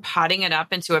maybe you're potting it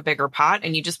up into a bigger pot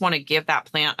and you just want to give that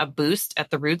plant a boost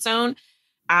at the root zone,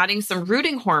 adding some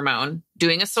rooting hormone,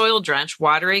 doing a soil drench,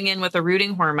 watering in with a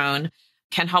rooting hormone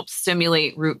can help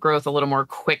stimulate root growth a little more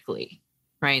quickly,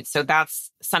 right? So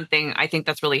that's something I think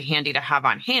that's really handy to have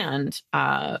on hand,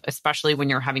 especially when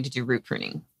you're having to do root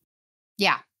pruning.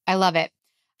 Yeah, I love it.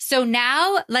 So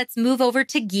now let's move over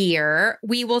to gear.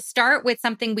 We will start with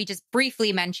something we just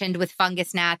briefly mentioned with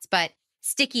fungus gnats, but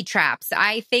sticky traps.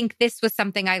 I think this was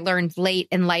something I learned late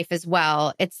in life as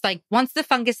well. It's like once the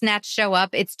fungus gnats show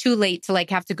up, it's too late to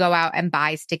have to go out and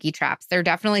buy sticky traps. They're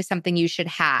definitely something you should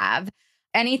have.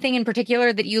 Anything in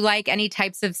particular that you like? Any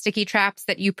types of sticky traps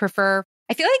that you prefer?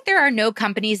 I feel like there are no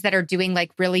companies that are doing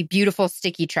really beautiful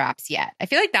sticky traps yet. I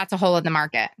feel like that's a hole in the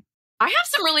market. I have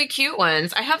some really cute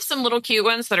ones. I have some little cute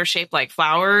ones that are shaped like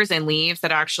flowers and leaves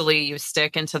that actually you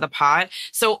stick into the pot.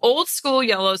 So old school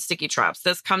yellow sticky traps.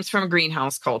 This comes from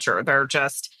greenhouse culture. They're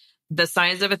just the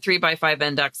size of a 3x5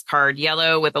 index card,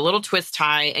 yellow with a little twist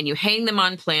tie, and you hang them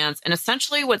on plants. And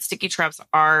essentially what sticky traps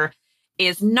are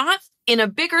is not in a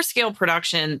bigger scale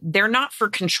production. They're not for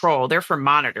control. They're for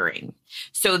monitoring.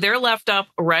 So they're left up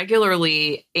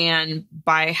regularly. And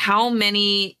by how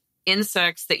many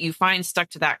insects that you find stuck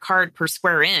to that card per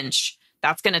square inch,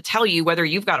 that's going to tell you whether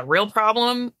you've got a real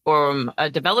problem or a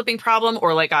developing problem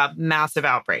or a massive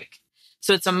outbreak.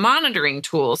 So it's a monitoring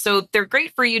tool. So they're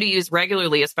great for you to use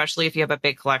regularly, especially if you have a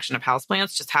big collection of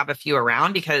houseplants. Just have a few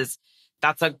around because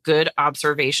that's a good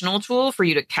observational tool for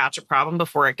you to catch a problem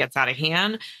before it gets out of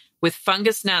hand. With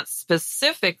fungus gnats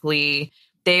specifically,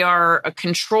 they are a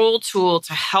control tool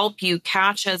to help you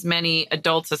catch as many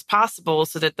adults as possible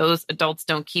so that those adults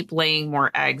don't keep laying more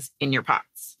eggs in your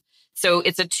pots. So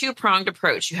it's a two-pronged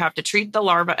approach. You have to treat the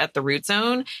larva at the root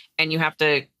zone, and you have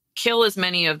to kill as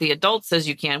many of the adults as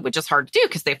you can, which is hard to do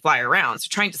because they fly around. So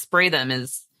trying to spray them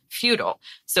is futile.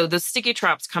 So the sticky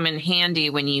traps come in handy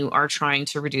when you are trying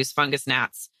to reduce fungus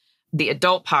gnats, the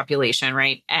adult population,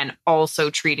 right? And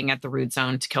also treating at the root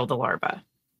zone to kill the larva.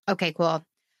 Okay, cool.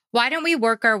 Why don't we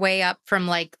work our way up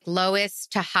from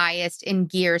lowest to highest in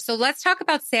gear? So let's talk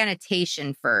about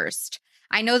sanitation first.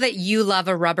 I know that you love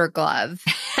a rubber glove.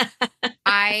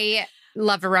 I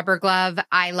love a rubber glove.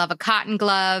 I love a cotton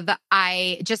glove.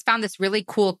 I just found this really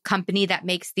cool company that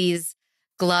makes these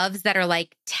gloves that are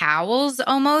like towels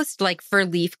almost, for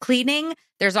leaf cleaning.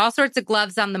 There's all sorts of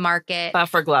gloves on the market.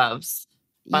 Buffer gloves.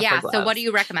 So what do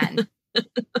you recommend?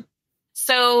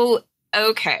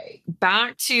 Okay,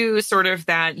 back to sort of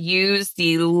that use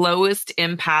the lowest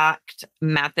impact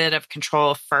method of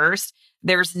control first.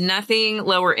 There's nothing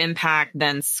lower impact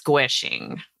than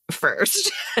squishing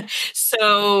first.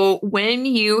 So when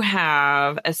you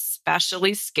have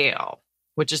especially scale,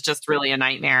 which is just really a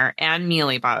nightmare, and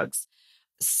mealybugs,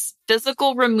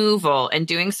 physical removal and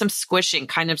doing some squishing,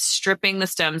 kind of stripping the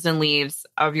stems and leaves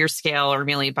of your scale or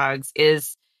mealybugs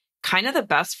is kind of the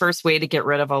best first way to get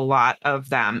rid of a lot of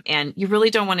them. And you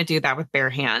really don't want to do that with bare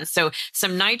hands. So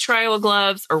some nitrile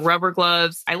gloves or rubber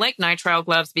gloves. I like nitrile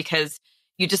gloves because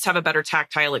you just have a better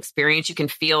tactile experience. You can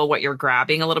feel what you're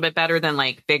grabbing a little bit better than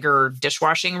bigger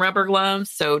dishwashing rubber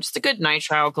gloves. So just a good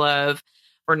nitrile glove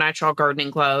or nitrile gardening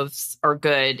gloves are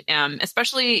good.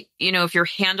 Especially, if you're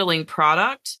handling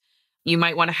product, you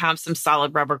might want to have some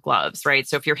solid rubber gloves, right?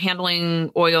 So if you're handling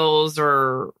oils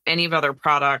or any of other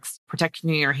products,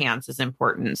 protecting your hands is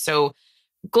important. So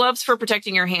gloves for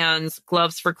protecting your hands,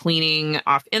 gloves for cleaning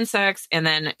off insects, and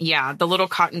then, the little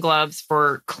cotton gloves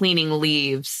for cleaning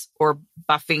leaves or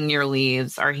buffing your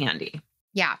leaves are handy.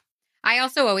 Yeah. I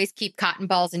also always keep cotton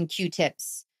balls and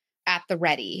Q-tips at the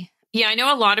ready. Yeah, I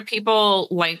know a lot of people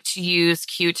like to use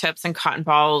Q-tips and cotton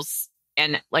balls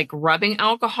and rubbing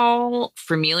alcohol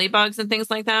for mealybugs and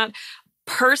things like that.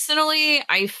 Personally,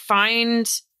 I find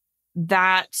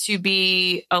that to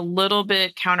be a little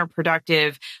bit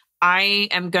counterproductive. I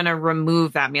am going to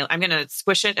remove that meal. I'm going to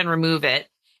squish it and remove it.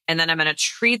 And then I'm going to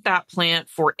treat that plant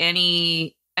for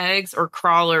any eggs or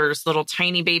crawlers, little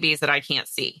tiny babies that I can't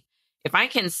see. If I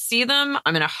can see them,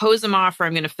 I'm going to hose them off or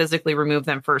I'm going to physically remove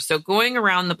them first. So going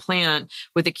around the plant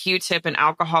with a Q-tip and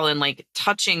alcohol and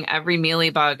touching every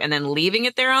mealybug and then leaving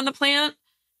it there on the plant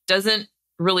doesn't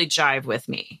really jive with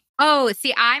me. Oh,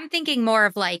 see, I'm thinking more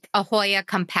of like a Hoya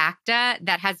compacta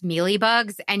that has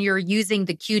mealybugs, and you're using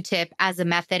the Q-tip as a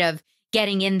method of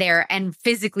getting in there and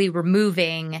physically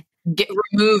removing.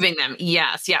 Removing them.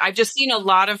 Yes. Yeah. I've just seen a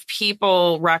lot of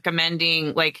people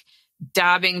recommending like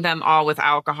dabbing them all with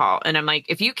alcohol. And I'm like,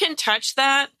 if you can touch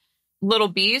that little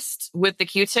beast with the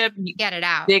Q-tip, Get it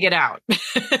out. dig it out.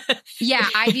 Yeah,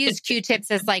 I've used Q-tips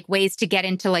as like ways to get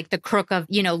into like the crook of,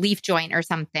 leaf joint or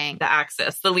something.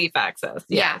 The leaf axis.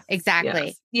 Yeah, Yes. exactly.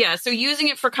 Yes. Yeah. So using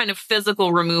it for kind of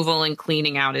physical removal and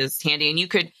cleaning out is handy. And you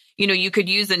could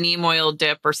use a neem oil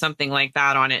dip or something like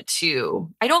that on it too.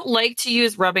 I don't like to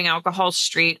use rubbing alcohol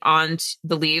straight on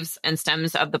the leaves and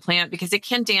stems of the plant because it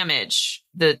can damage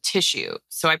the tissue.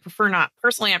 So I prefer not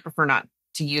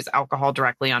to use alcohol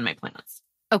directly on my plants.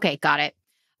 Okay, got it.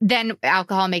 Then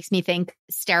alcohol makes me think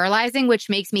sterilizing, which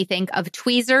makes me think of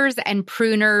tweezers and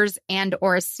pruners and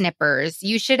or snippers.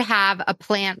 You should have a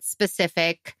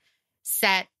plant-specific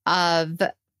set of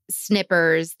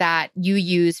snippers that you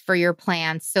use for your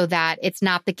plants so that it's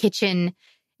not the kitchen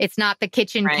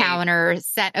Right. counter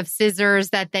set of scissors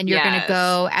that then you're going to Yes.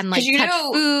 go and like 'Cause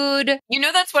touch food.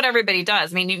 That's what everybody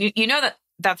does. I mean,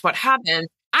 that's what happens.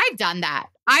 I've done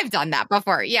that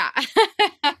before. Yeah.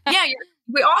 Yeah,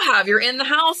 we all have. You're in the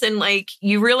house and like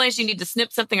you realize you need to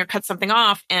snip something or cut something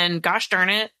off. And gosh darn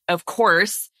it, of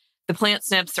course, the plant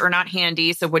snips are not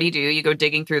handy. So what do? You go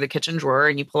digging through the kitchen drawer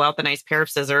and you pull out the nice pair of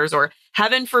scissors, or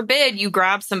heaven forbid, you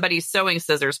grab somebody's sewing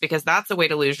scissors because that's a way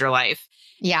to lose your life.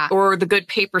 Yeah. Or the good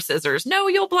paper scissors. No,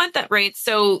 you'll blunt that, right?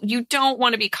 So you don't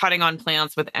want to be cutting on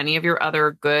plants with any of your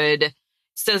other good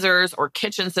scissors or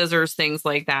kitchen scissors, things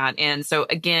like that. And so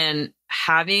again,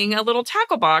 having a little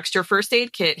tackle box, your first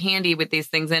aid kit handy with these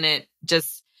things in it,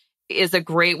 just is a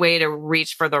great way to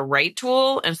reach for the right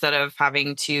tool instead of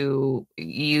having to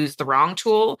use the wrong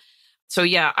tool. So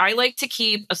yeah, I like to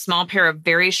keep a small pair of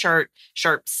very sharp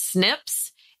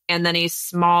snips and then a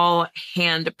small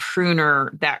hand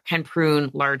pruner that can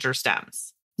prune larger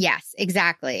stems. Yes,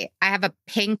 exactly. I have a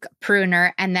pink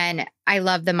pruner, and then I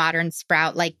love the modern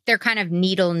sprout. Like they're kind of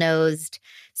needle-nosed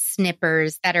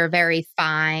snippers that are very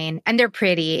fine and they're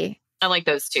pretty. I like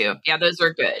those too. Yeah, those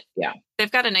are good. Yeah.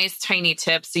 They've got a nice tiny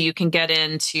tip so you can get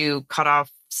in to cut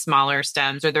off smaller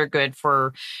stems, or they're good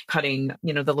for cutting,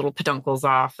 the little peduncles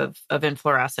off of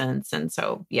inflorescence. And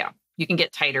so, yeah, you can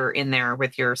get tighter in there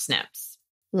with your snips.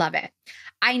 Love it.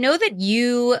 I know that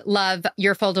you love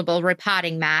your foldable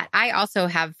repotting mat. I also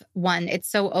have one. It's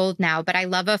so old now, but I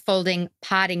love a folding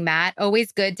potting mat.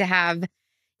 Always good to have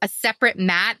a separate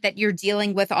mat that you're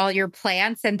dealing with all your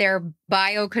plants and their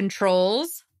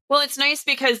biocontrols. Well, it's nice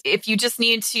because if you just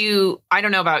need to, I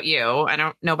don't know about you, I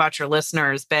don't know about your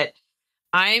listeners, but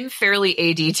I'm fairly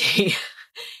ADD.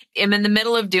 I'm in the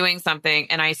middle of doing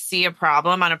something and I see a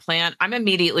problem on a plant. I'm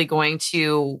immediately going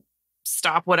to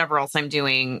stop whatever else I'm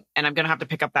doing, and I'm going to have to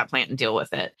pick up that plant and deal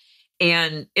with it.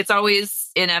 And it's always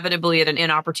inevitably at an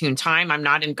inopportune time. I'm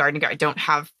not in gardening. I don't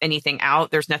have anything out.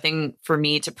 There's nothing for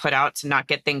me to put out to not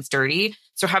get things dirty.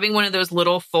 So having one of those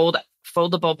little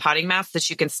foldable potting mats that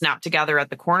you can snap together at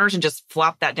the corners and just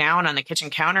flop that down on the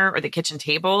kitchen counter or the kitchen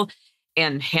table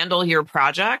and handle your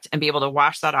project and be able to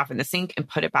wash that off in the sink and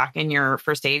put it back in your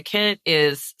first aid kit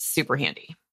is super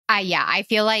handy. I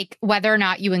feel like whether or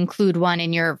not you include one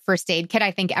in your first aid kit,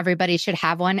 I think everybody should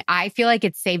have one. I feel like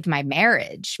it saved my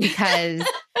marriage because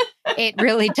it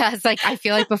really does. Like, I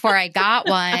feel like before I got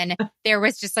one, there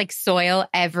was just like soil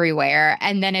everywhere.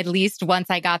 And then at least once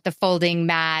I got the folding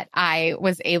mat, I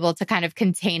was able to kind of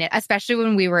contain it, especially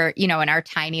when we were, in our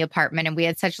tiny apartment and we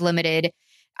had such limited,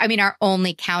 our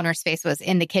only counter space was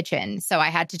in the kitchen. So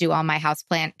I had to do all my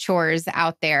houseplant chores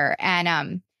out there.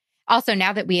 And, also,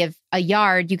 now that we have a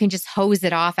yard, you can just hose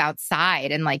it off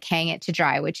outside and like hang it to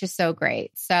dry, which is so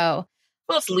great. So,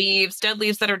 well, it's leaves, dead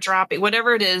leaves that are dropping,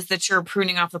 whatever it is that you're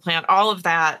pruning off the plant, all of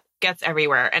that gets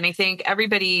everywhere. And I think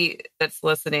everybody that's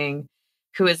listening,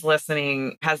 who is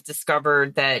listening, has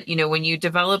discovered that, when you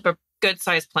develop a good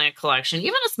sized plant collection,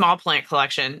 even a small plant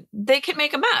collection, they can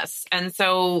make a mess. And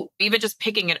so even just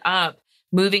picking it up,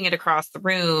 moving it across the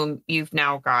room, you've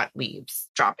now got leaves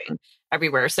dropping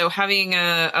everywhere. So having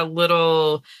a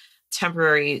little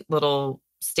temporary little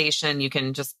station you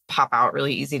can just pop out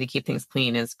really easy to keep things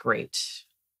clean is great.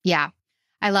 Yeah,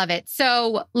 I love it.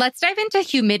 So let's dive into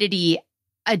humidity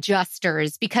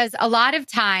adjusters, because a lot of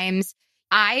times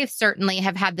I certainly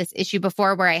have had this issue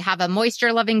before where I have a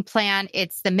moisture loving plant.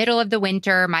 It's the middle of the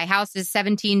winter. My house is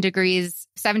 17 degrees,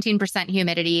 17%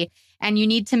 humidity. And you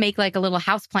need to make like a little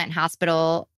houseplant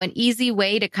hospital, an easy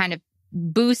way to kind of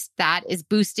boost that is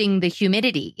boosting the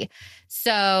humidity.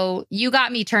 So you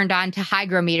got me turned on to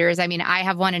hygrometers. I mean, I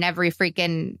have one in every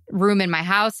freaking room in my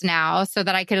house now so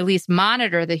that I could at least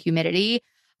monitor the humidity.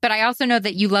 But I also know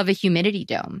that you love a humidity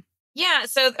dome. Yeah,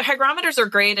 so hygrometers are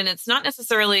great, and it's not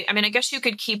necessarily, I mean, I guess you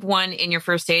could keep one in your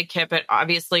first aid kit, but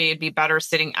obviously it'd be better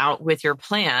sitting out with your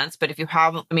plants. But if you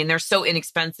have, I mean, they're so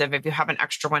inexpensive. If you have an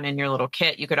extra one in your little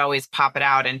kit, you could always pop it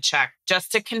out and check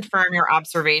just to confirm your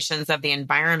observations of the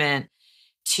environment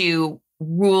to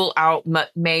rule out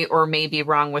what may or may be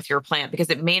wrong with your plant, because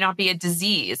it may not be a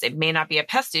disease. It may not be a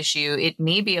pest issue. It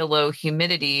may be a low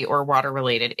humidity or water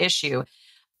related issue.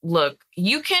 Look,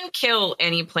 you can kill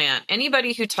any plant.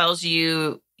 Anybody who tells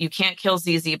you you can't kill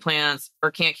ZZ plants or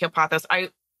can't kill pothos,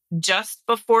 just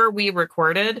before we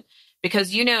recorded,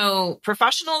 because, you know,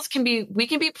 professionals we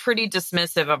can be pretty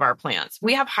dismissive of our plants.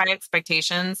 We have high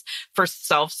expectations for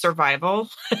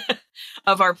self-survival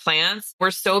of our plants.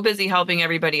 We're so busy helping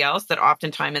everybody else that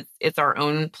oftentimes it's our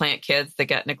own plant kids that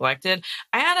get neglected.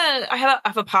 I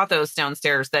have a pothos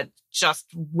downstairs that's just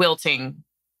wilting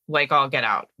like all get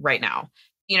out right now.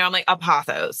 You know, I'm like, a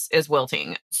pothos is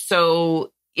wilting.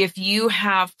 So if you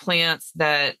have plants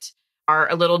that are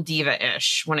a little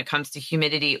diva-ish when it comes to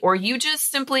humidity, or you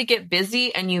just simply get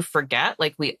busy and you forget,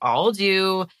 like we all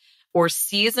do, or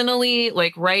seasonally,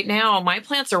 like right now, my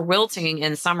plants are wilting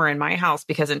in summer in my house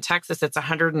because in Texas, it's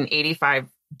 185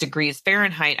 degrees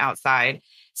Fahrenheit outside.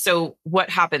 So what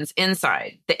happens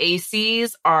inside? The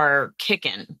ACs are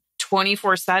kicking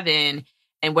 24/7.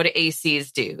 And what do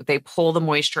ACs do? They pull the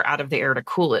moisture out of the air to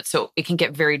cool it. So it can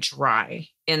get very dry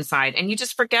inside, and you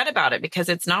just forget about it because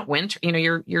it's not winter. You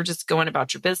know, you're just going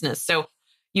about your business. So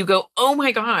you go, oh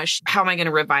my gosh, how am I going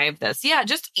to revive this? Yeah,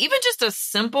 just a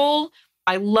simple,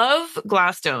 I love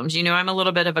glass domes. You know, I'm a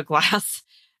little bit of a glass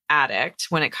addict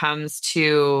when it comes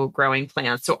to growing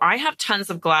plants. So I have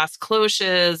tons of glass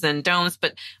cloches and domes,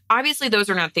 but obviously those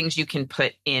are not things you can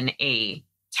put in a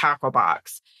tackle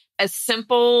box. A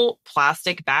simple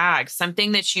plastic bag,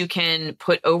 something that you can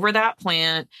put over that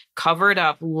plant, cover it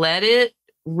up, let it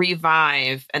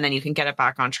revive, and then you can get it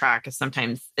back on track is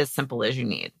sometimes as simple as you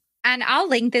need. And I'll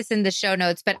link this in the show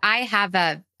notes, but I have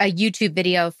a YouTube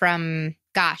video from,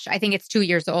 gosh, I think it's 2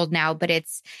 years old now, but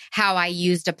it's how I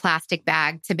used a plastic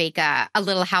bag to make a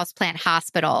little houseplant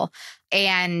hospital.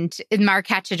 And Mark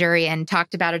Hatchadurian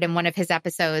talked about it in one of his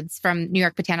episodes from New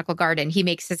York Botanical Garden. He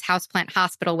makes his houseplant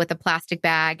hospital with a plastic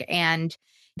bag, and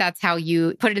that's how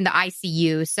you put it in the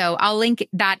ICU. So I'll link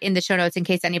that in the show notes in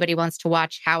case anybody wants to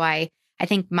watch how I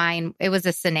think mine, it was a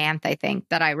Synanth, I think,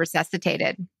 that I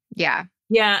resuscitated. Yeah.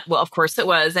 Yeah, well, of course it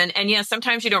was. And yeah,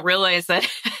 sometimes you don't realize that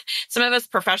some of us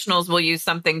professionals will use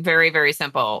something very, very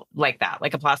simple like that,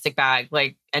 like a plastic bag,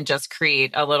 like, and just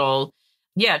create a little,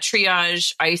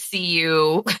 triage,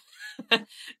 ICU,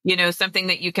 you know, something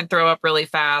that you can throw up really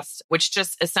fast, which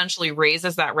just essentially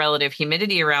raises that relative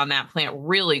humidity around that plant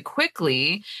really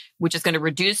quickly, which is going to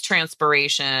reduce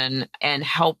transpiration and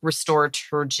help restore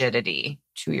turgidity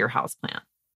to your houseplant.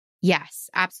 Yes,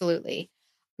 absolutely.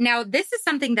 Now, this is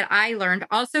something that I learned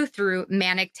also through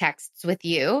manic texts with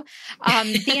you.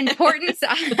 The importance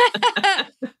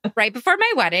right before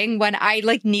my wedding, when I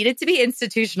needed to be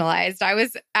institutionalized, I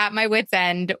was at my wit's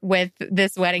end with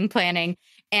this wedding planning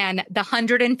and the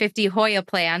 150 Hoya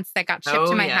plants that got shipped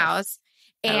to my house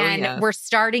and were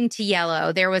starting to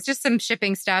yellow. There was just some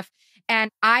shipping stuff. And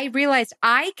I realized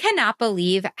I cannot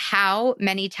believe how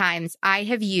many times I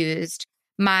have used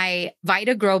my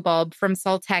Vita Grow Bulb from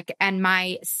Soltec and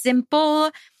my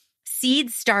simple seed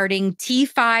starting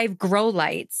T5 grow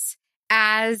lights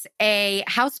as a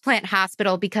houseplant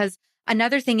hospital, because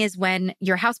another thing is when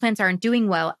your houseplants aren't doing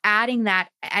well, adding that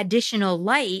additional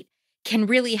light can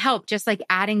really help, just like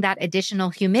adding that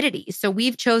additional humidity. So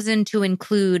we've chosen to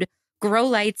include grow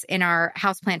lights in our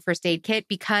houseplant first aid kit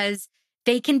because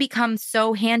they can become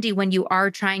so handy when you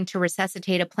are trying to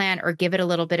resuscitate a plant or give it a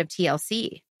little bit of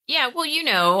TLC. Yeah, well, you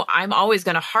know, I'm always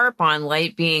going to harp on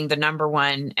light being the number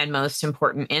one and most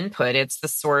important input. It's the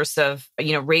source of,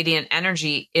 you know, radiant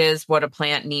energy is what a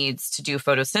plant needs to do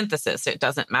photosynthesis. It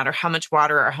doesn't matter how much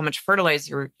water or how much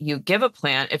fertilizer you give a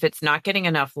plant. If it's not getting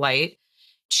enough light,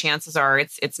 chances are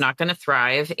it's not going to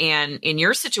thrive. And in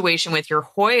your situation with your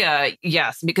Hoya,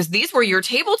 yes, because these were your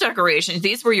table decorations.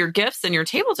 These were your gifts and your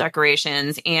table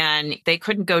decorations, and they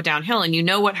couldn't go downhill. And you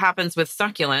know what happens with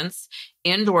succulents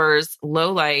indoors,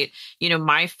 low light. You know,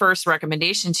 my first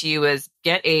recommendation to you is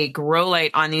get a grow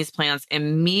light on these plants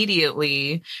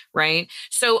immediately, right?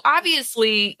 So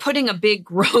obviously putting a big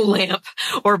grow lamp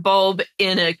or bulb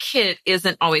in a kit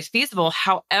isn't always feasible.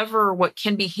 However, what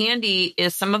can be handy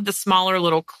is some of the smaller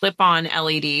little clip-on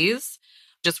LEDs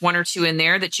just one or two in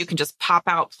there that you can just pop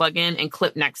out, plug in, and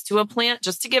clip next to a plant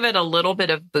just to give it a little bit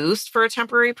of boost for a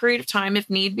temporary period of time if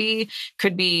need be,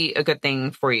 could be a good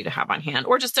thing for you to have on hand.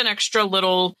 Or just an extra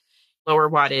little lower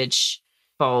wattage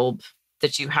bulb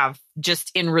that you have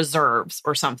just in reserves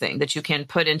or something that you can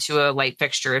put into a light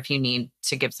fixture if you need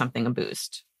to give something a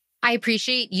boost. I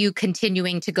appreciate you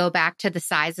continuing to go back to the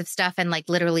size of stuff and like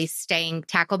literally staying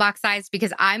tackle box size,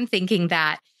 because I'm thinking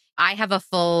that I have a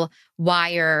full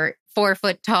wire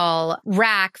 4-foot tall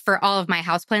rack for all of my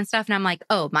houseplant stuff. And I'm like,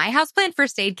 oh, my houseplant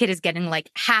first aid kit is getting like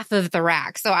half of the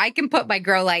rack. So I can put my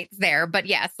grow lights there. But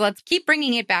yes, let's keep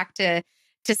bringing it back to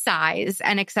size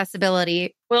and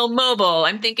accessibility. Well, mobile.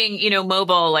 I'm thinking,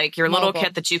 mobile, like your little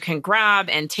kit that you can grab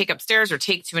and take upstairs or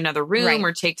take to another room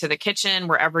or take to the kitchen,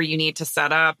 wherever you need to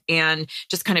set up, and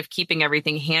just kind of keeping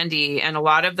everything handy. And a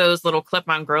lot of those little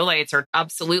clip-on grow lights are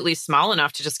absolutely small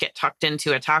enough to just get tucked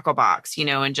into a tackle box,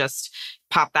 and just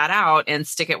pop that out and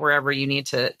stick it wherever you need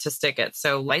to stick it.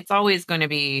 So light's always going to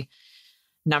be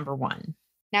number one.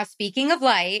 Now, speaking of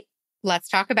light, let's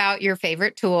talk about your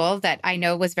favorite tool that I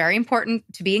know was very important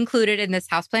to be included in this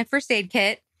houseplant first aid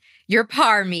kit, your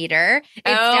PAR meter. It's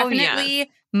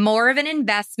definitely more of an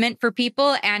investment for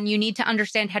people, and you need to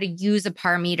understand how to use a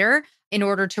PAR meter in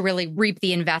order to really reap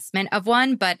the investment of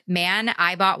one. But man,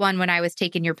 I bought one when I was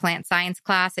taking your plant science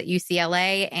class at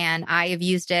UCLA, and I have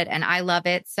used it and I love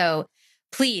it. So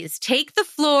please take the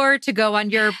floor to go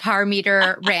on your PAR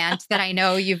meter rant that I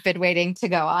know you've been waiting to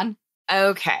go on.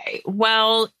 Okay.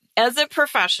 Well, as a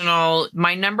professional,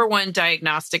 my number one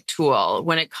diagnostic tool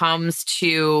when it comes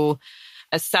to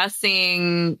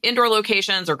assessing indoor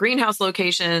locations or greenhouse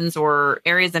locations or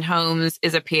areas in homes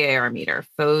is a PAR meter.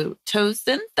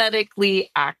 Photosynthetically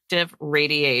active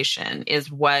radiation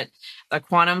is what a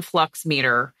quantum flux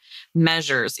meter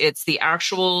measures. It's the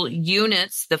actual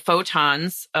units, the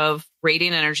photons of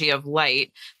radiant energy of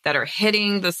light that are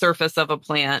hitting the surface of a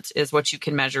plant is what you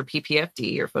can measure,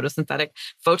 PPFD, or photosynthetic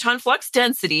photon flux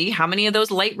density. How many of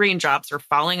those light raindrops are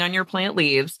falling on your plant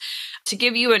leaves to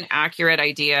give you an accurate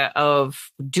idea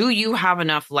of, do you have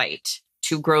enough light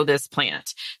to grow this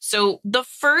plant? So the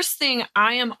first thing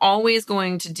I am always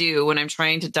going to do when I'm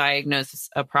trying to diagnose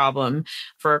a problem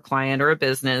for a client or a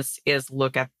business is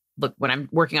look when I'm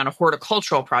working on a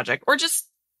horticultural project, or just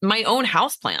my own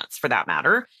houseplants for that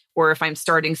matter, or if I'm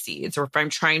starting seeds, or if I'm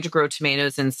trying to grow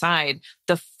tomatoes inside,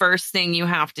 the first thing you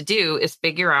have to do is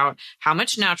figure out how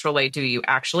much natural light do you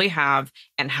actually have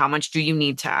and how much do you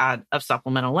need to add of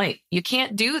supplemental light. You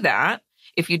can't do that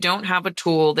if you don't have a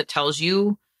tool that tells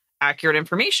you accurate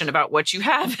information about what you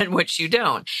have and what you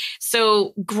don't.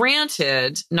 So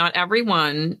granted, not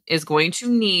everyone is going to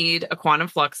need a quantum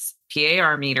flux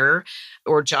PAR meter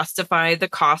or justify the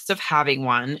cost of having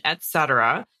one,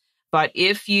 etc. But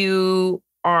if you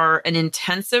are an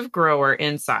intensive grower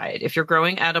inside, if you're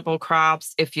growing edible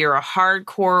crops, if you're a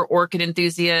hardcore orchid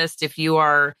enthusiast, if you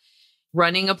are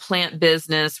running a plant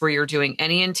business where you're doing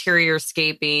any interior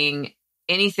scaping,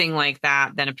 anything like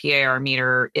that, then a PAR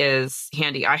meter is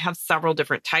handy. I have several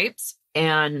different types.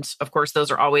 And of course,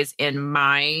 those are always in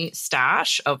my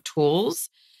stash of tools.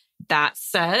 That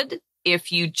said,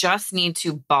 if you just need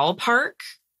to ballpark,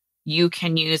 you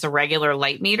can use a regular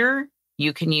light meter.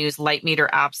 You can use light meter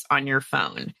apps on your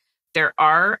phone. There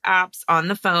are apps on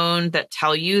the phone that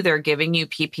tell you they're giving you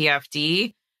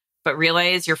PPFD, but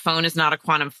realize your phone is not a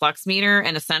quantum flux meter.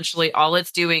 And essentially all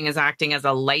it's doing is acting as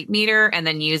a light meter and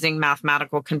then using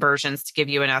mathematical conversions to give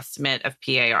you an estimate of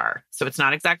PAR. So it's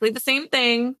not exactly the same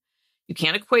thing. You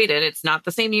can't equate it. It's not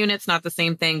the same unit. It's not the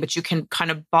same thing, but you can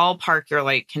kind of ballpark your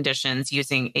light conditions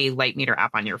using a light meter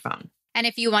app on your phone. And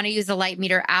if you want to use a light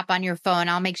meter app on your phone,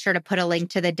 I'll make sure to put a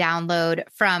link to the download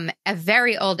from a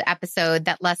very old episode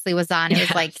that Leslie was on. It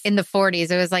was like in the 40s.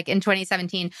 It was like in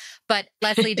 2017. But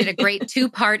Leslie did a great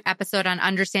 2-part episode on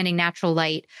understanding natural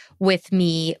light with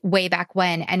me way back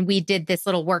when. And we did this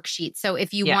little worksheet. So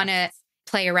if you want to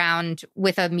play around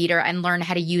with a meter and learn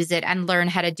how to use it and learn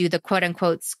how to do the quote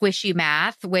unquote squishy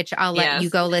math, which I'll let you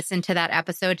go listen to that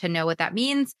episode to know what that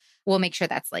means. We'll make sure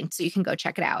that's linked so you can go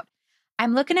check it out.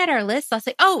 I'm looking at our list,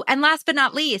 Leslie. Oh, and last but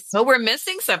not least. Oh, we're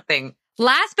missing something.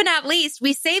 Last but not least,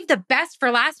 we saved the best for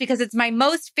last because it's my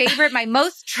most favorite, my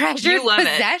most treasured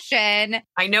possession.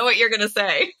 I know what you're going to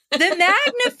say. The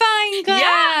magnifying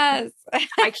glass.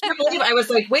 I can't believe I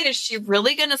was like, wait, is she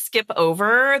really going to skip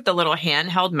over the little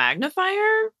handheld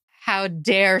magnifier? How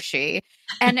dare she?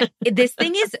 And this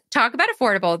thing is, talk about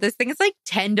affordable. This thing is like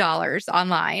 $10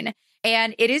 online.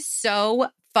 And it is so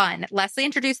fun. Leslie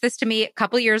introduced this to me a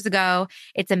couple years ago.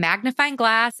 It's a magnifying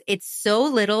glass. It's so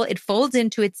little, it folds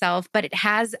into itself, but it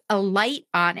has a light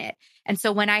on it. And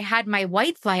so when I had my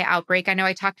whitefly outbreak, I know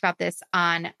I talked about this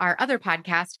on our other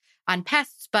podcast on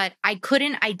pests, but I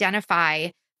couldn't identify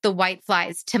the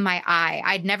whiteflies to my eye.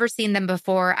 I'd never seen them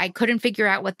before. I couldn't figure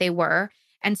out what they were.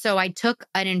 And so I took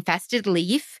an infested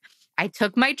leaf. I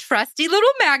took my trusty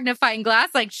little magnifying glass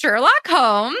like Sherlock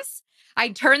Holmes. I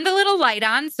turned the little light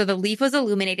on so the leaf was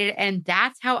illuminated, and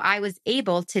that's how I was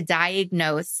able to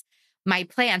diagnose my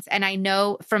plants. And I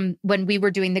know from when we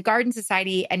were doing the Garden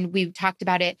Society and we talked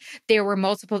about it, there were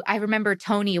multiple. I remember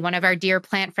Tony, one of our dear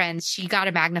plant friends, she got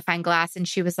a magnifying glass and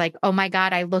she was like, oh my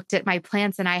God, I looked at my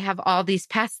plants and I have all these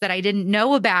pests that I didn't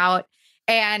know about.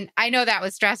 And I know that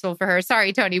was stressful for her.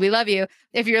 Sorry, Tony, we love you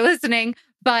if you're listening,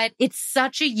 but it's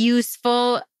such a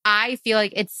useful, I feel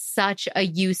like it's such a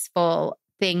useful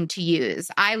thing to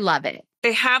use. I love it.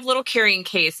 They have little carrying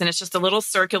case, and it's just a little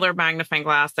circular magnifying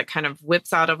glass that kind of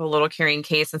whips out of a little carrying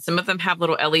case. And some of them have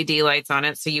little LED lights on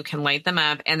it so you can light them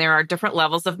up. And there are different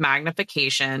levels of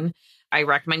magnification. I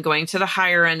recommend going to the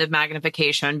higher end of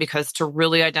magnification because to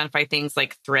really identify things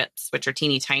like thrips, which are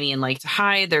teeny tiny and like to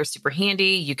hide, they're super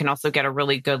handy. You can also get a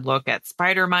really good look at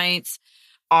spider mites.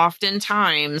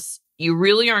 Oftentimes, you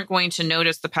really aren't going to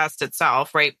notice the pest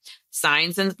itself, right?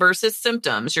 Signs and versus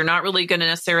symptoms. You're not really going to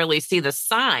necessarily see the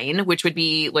sign, which would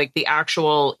be like the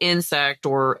actual insect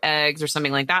or eggs or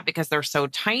something like that, because they're so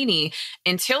tiny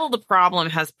until the problem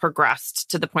has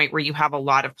progressed to the point where you have a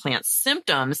lot of plant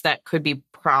symptoms that could be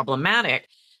problematic.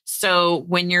 So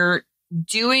when you're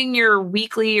doing your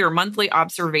weekly or monthly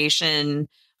observation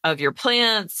of your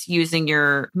plants, using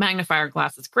your magnifier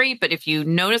glass is great. But if you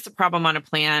notice a problem on a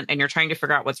plant and you're trying to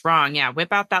figure out what's wrong,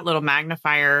 whip out that little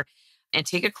magnifier and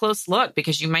take a close look,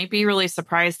 because you might be really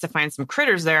surprised to find some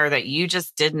critters there that you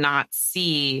just did not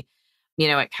see,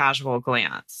 at casual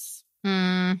glance.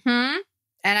 Mm-hmm.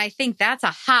 And I think that's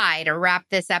a high to wrap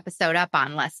this episode up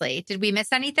on, Leslie. Did we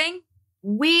miss anything?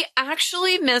 We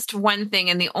actually missed one thing.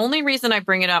 And the only reason I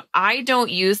bring it up, I don't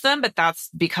use them, but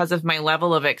that's because of my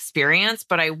level of experience.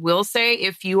 But I will say,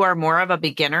 if you are more of a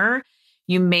beginner,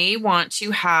 you may want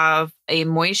to have a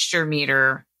moisture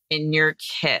meter in your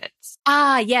kit.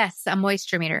 Ah, yes, a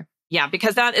moisture meter. Yeah,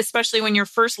 because that, especially when you're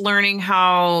first learning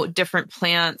how different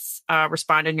plants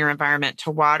respond in your environment to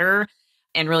water,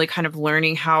 and really kind of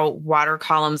learning how water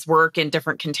columns work in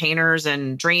different containers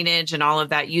and drainage and all of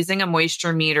that, using a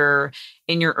moisture meter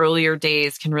in your earlier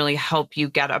days can really help you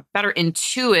get a better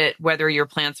intuit whether your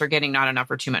plants are getting not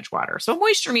enough or too much water. So a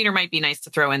moisture meter might be nice to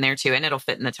throw in there too, and it'll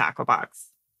fit in the tackle box.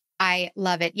 I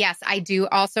love it. Yes, I do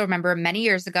also remember many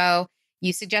years ago,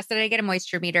 you suggested I get a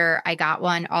moisture meter. I got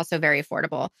one, also very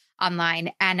affordable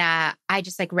online. And I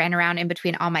just ran around in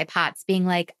between all my pots being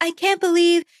like, I can't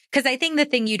believe, because I think the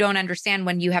thing you don't understand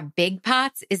when you have big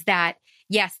pots is that,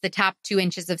 yes, the top 2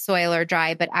 inches of soil are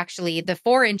dry, but actually the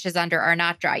 4 inches under are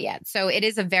not dry yet. So it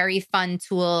is a very fun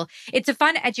tool. It's a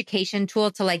fun education tool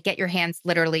to get your hands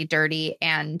literally dirty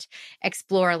and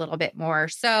explore a little bit more.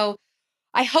 So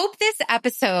I hope this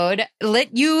episode lit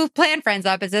you plant friends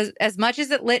up as much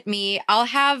as it lit me. I'll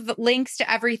have links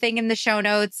to everything in the show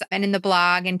notes and in the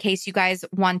blog in case you guys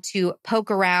want to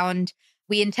poke around.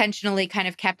 We intentionally kind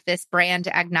of kept this brand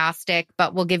agnostic,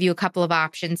 but we'll give you a couple of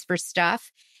options for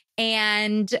stuff.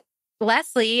 And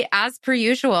Leslie, as per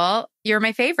usual, you're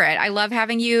my favorite. I love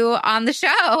having you on the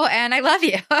show and I love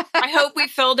you. I hope we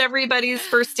filled everybody's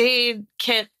first aid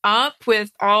kit up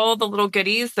with all the little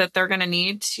goodies that they're going to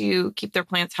need to keep their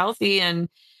plants healthy. And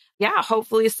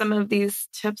hopefully some of these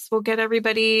tips will get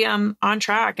everybody on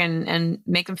track and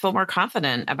make them feel more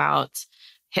confident about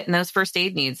hitting those first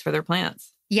aid needs for their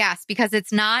plants. Yes, because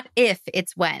it's not if,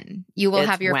 it's when you will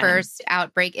have your first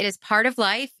outbreak. It is part of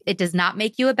life. It does not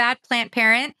make you a bad plant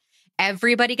parent.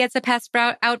 Everybody gets a pest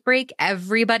outbreak.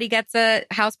 Everybody gets a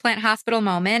houseplant hospital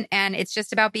moment. And it's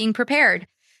just about being prepared.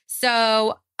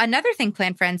 So another thing,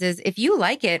 plant friends, is if you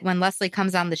like it when Leslie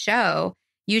comes on the show,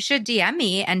 you should DM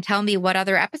me and tell me what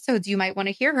other episodes you might want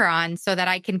to hear her on so that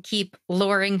I can keep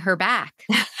luring her back.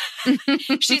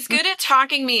 She's good at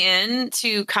talking me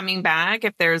into coming back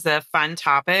if there's a fun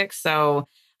topic. So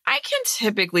I can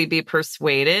typically be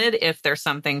persuaded if there's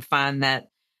something fun that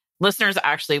listeners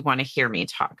actually want to hear me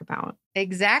talk about.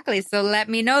 Exactly. So let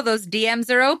me know. Those DMs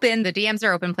are open. The DMs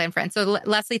are open, plant friends. So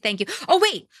Leslie, thank you. Oh,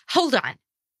 wait, hold on.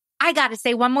 I got to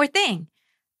say one more thing.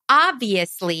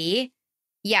 Obviously,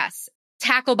 yes, the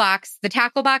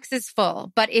tackle box is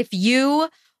full. But if you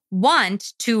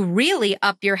want to really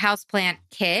up your houseplant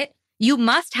kit, you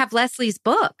must have Leslie's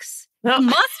books. You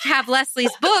must have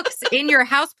Leslie's books in your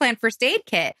houseplant first aid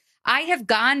kit. I have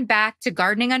gone back to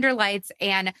gardening under lights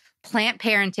and plant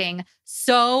parenting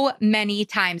so many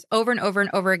times over and over and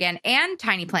over again, and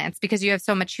tiny plants because you have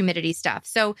so much humidity stuff.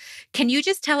 So can you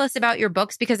just tell us about your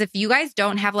books? Because if you guys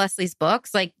don't have Leslie's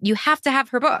books, like you have to have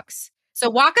her books. So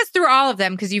walk us through all of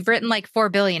them because you've written like 4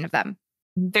 billion of them.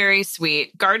 Very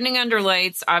sweet. Gardening Under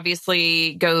Lights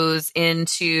obviously goes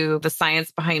into the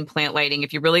science behind plant lighting.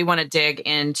 If you really want to dig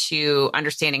into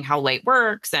understanding how light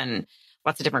works and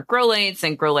lots of different grow lights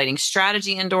and grow lighting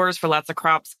strategy indoors for lots of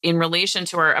crops. In relation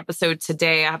to our episode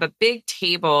today, I have a big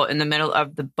table in the middle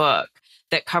of the book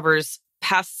that covers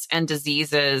pests and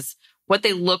diseases, what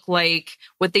they look like,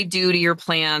 what they do to your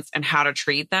plants, and how to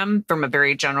treat them from a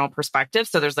very general perspective.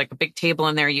 So there's like a big table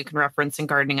in there you can reference in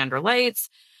Gardening Under Lights.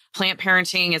 Plant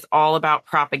parenting is all about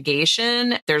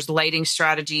propagation. There's lighting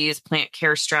strategies, plant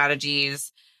care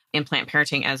strategies in plant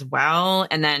parenting as well.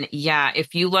 And then,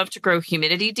 if you love to grow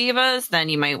humidity divas, then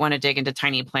you might want to dig into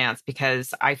tiny plants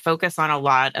because I focus on a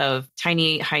lot of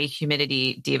tiny high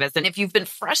humidity divas. And if you've been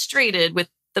frustrated with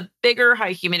the bigger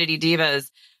high humidity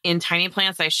divas in tiny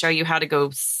plants, I show you how to go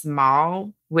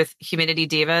small with humidity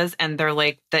divas. And they're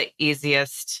like the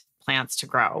easiest plants to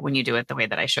grow when you do it the way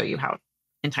that I show you how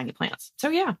in tiny plants.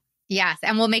 So Yes.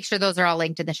 And we'll make sure those are all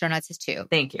linked in the show notes too.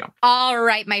 Thank you. All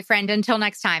right, my friend. Until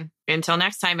next time. Until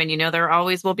next time. And there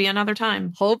always will be another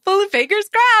time. Hopefully, fingers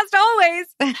crossed,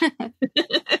 always.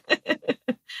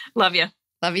 Love you.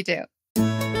 Love you too.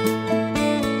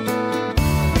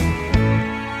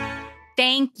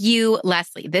 Thank you,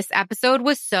 Leslie. This episode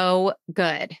was so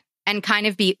good and kind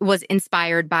of was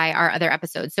inspired by our other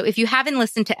episodes. So if you haven't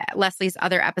listened to Leslie's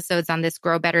other episodes on this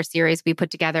Grow Better series we put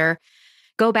together,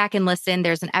 go back and listen.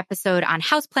 There's an episode on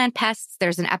houseplant pests.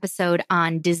 There's an episode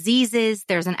on diseases.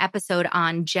 There's an episode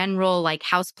on general like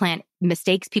houseplant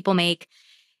mistakes people make.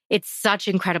 It's such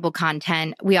incredible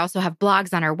content. We also have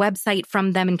blogs on our website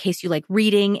from them in case you like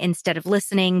reading instead of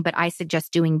listening, but I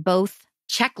suggest doing both.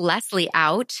 Check Leslie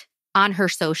out on her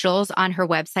socials, on her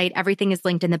website. Everything is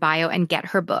linked in the bio, and get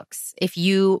her books if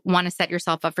you want to set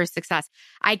yourself up for success.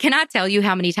 I cannot tell you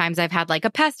how many times I've had like a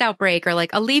pest outbreak or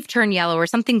like a leaf turn yellow or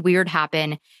something weird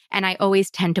happen. And I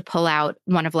always tend to pull out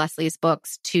one of Leslie's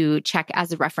books to check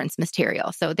as a reference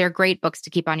material. So they're great books to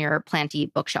keep on your planty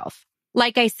bookshelf.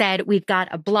 Like I said, we've got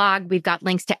a blog. We've got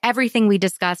links to everything we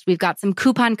discussed. We've got some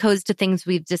coupon codes to things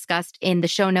we've discussed in the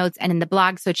show notes and in the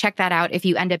blog. So check that out if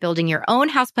you end up building your own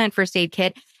houseplant first aid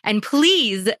kit. And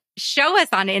please show us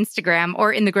on Instagram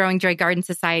or in the Growing Joy Garden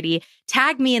Society.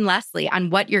 Tag me and Leslie on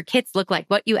what your kits look like,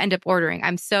 what you end up ordering.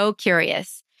 I'm so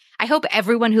curious. I hope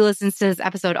everyone who listens to this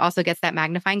episode also gets that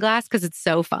magnifying glass because it's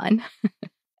so fun.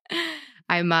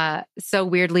 I'm so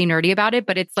weirdly nerdy about it,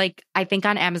 but it's like, I think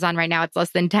on Amazon right now, it's less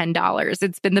than $10.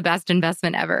 It's been the best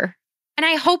investment ever. And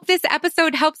I hope this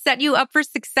episode helps set you up for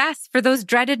success for those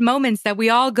dreaded moments that we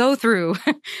all go through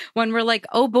when we're like,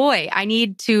 oh boy, I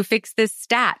need to fix this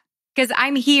stat. Because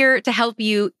I'm here to help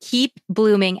you keep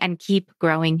blooming and keep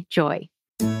growing joy.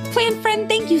 Plant friend,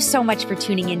 thank you so much for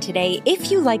tuning in today. If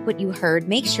you like what you heard,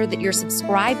 make sure that you're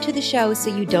subscribed to the show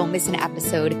so you don't miss an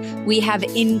episode. We have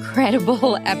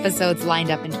incredible episodes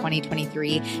lined up in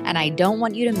 2023, and I don't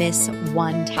want you to miss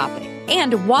one topic.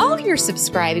 And while you're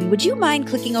subscribing, would you mind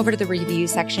clicking over to the review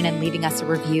section and leaving us a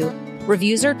review?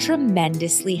 Reviews are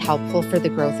tremendously helpful for the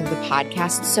growth of the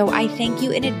podcast, so I thank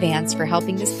you in advance for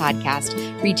helping this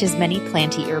podcast reach as many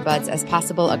planty earbuds as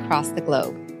possible across the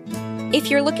globe. If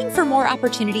you're looking for more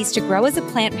opportunities to grow as a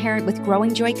plant parent with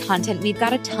Growing Joy content, we've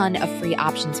got a ton of free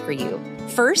options for you.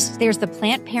 First, there's the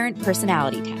Plant Parent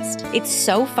Personality Test. It's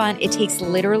so fun. It takes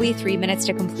literally 3 minutes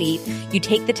to complete. You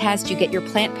take the test, you get your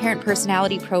Plant Parent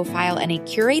Personality profile and a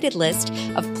curated list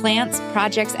of plants,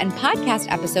 projects, and podcast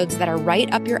episodes that are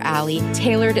right up your alley,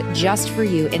 tailored just for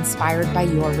you, inspired by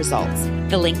your results.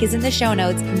 The link is in the show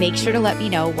notes. Make sure to let me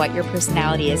know what your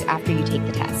personality is after you take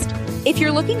the test. If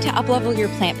you're looking to uplevel your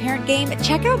plant parent game,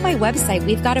 check out my website.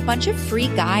 We've got a bunch of free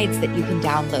guides that you can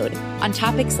download on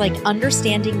topics like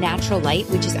understanding natural light,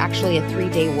 which is actually a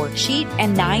 3-day worksheet,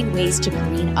 and 9 ways to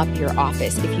green up your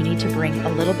office if you need to bring a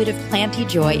little bit of planty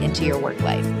joy into your work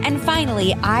life. And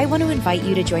finally, I want to invite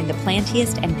you to join the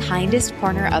plantiest and kindest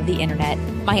corner of the internet,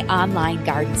 my online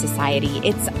garden society.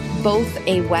 It's both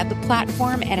a web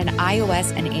platform and an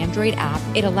iOS and Android app.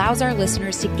 It allows our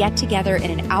listeners to get together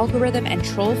in an algorithm and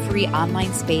troll-free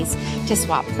online space to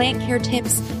swap plant care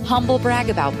tips, humble brag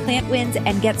about plant wins,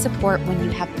 and get support when you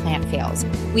have plant fails.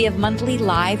 We have monthly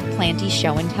live planty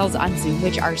show and tells on Zoom,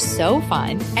 which are so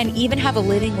fun, and even have a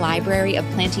living library of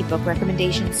planty book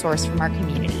recommendations sourced from our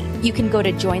community. You can go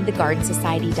to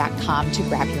jointhegardensociety.com to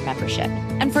grab your membership.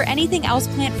 And for anything else,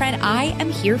 plant friend, I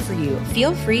am here for you.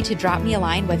 Feel free to drop me a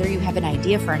line whether you have an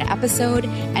idea for an episode,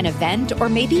 an event, or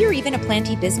maybe you're even a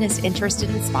planty business interested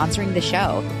in sponsoring the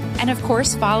show. And of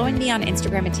course, following me on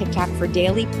Instagram and TikTok for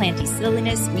daily planty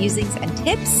silliness, musings, and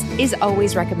tips is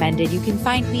always recommended. You can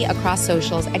find me across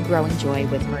socials at Growing Joy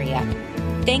with Maria.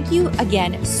 Thank you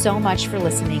again so much for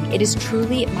listening. It is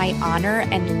truly my honor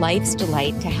and life's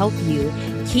delight to help you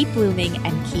keep blooming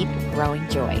and keep growing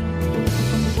joy.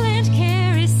 Plant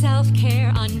care is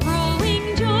self-care on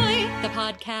Growing Joy, the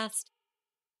podcast.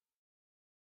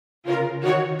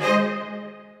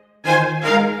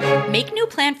 Make new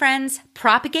plant friends,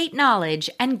 propagate knowledge,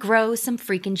 and grow some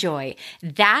freaking joy.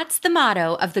 That's the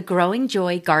motto of the Growing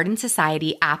Joy Garden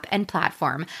Society app and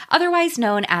platform, otherwise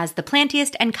known as the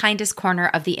plantiest and kindest corner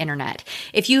of the internet.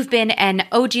 If you've been an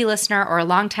OG listener or a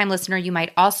longtime listener, you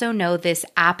might also know this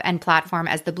app and platform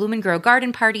as the Bloom and Grow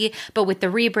Garden Party, but with the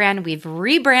rebrand, we've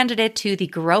rebranded it to the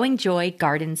Growing Joy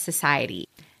Garden Society.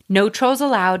 No trolls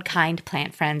allowed, kind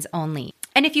plant friends only.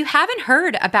 And if you haven't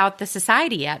heard about the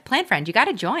society yet, Plant Friend, you got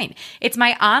to join. It's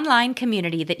my online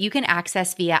community that you can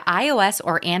access via iOS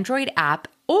or Android app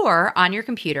or on your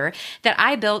computer that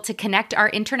I built to connect our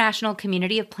international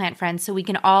community of plant friends so we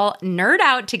can all nerd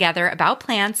out together about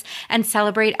plants and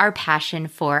celebrate our passion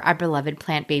for our beloved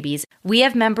plant babies. We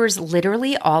have members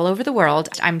literally all over the world.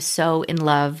 I'm so in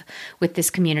love with this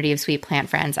community of sweet plant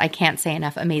friends. I can't say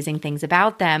enough amazing things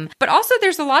about them. But also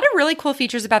there's a lot of really cool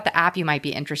features about the app you might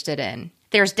be interested in.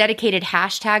 There's dedicated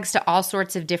hashtags to all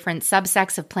sorts of different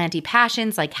subsects of planty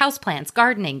passions like houseplants,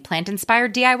 gardening,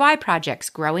 plant-inspired DIY projects,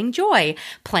 growing joy,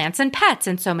 plants and pets,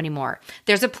 and so many more.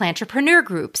 There's a plantrepreneur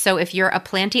group, so if you're a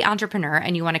planty entrepreneur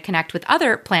and you want to connect with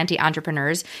other planty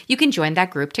entrepreneurs, you can join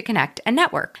that group to connect and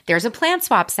network. There's a plant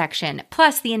swap section.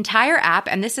 Plus, the entire app,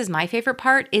 and this is my favorite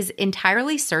part, is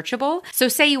entirely searchable. So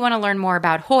say you want to learn more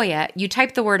about Hoya, you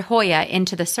type the word Hoya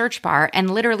into the search bar, and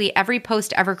literally every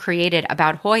post ever created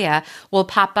about Hoya will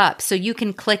pop up. So you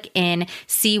can click in,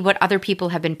 see what other people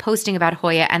have been posting about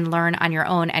Hoya and learn on your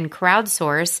own and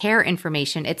crowdsource hair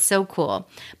information. It's so cool.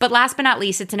 But last but not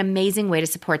least, it's an amazing way to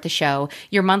support the show.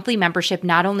 Your monthly membership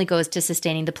not only goes to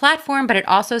sustaining the platform, but it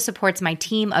also supports my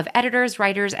team of editors,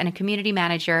 writers, and a community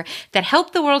manager that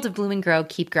help the world of Bloom and Grow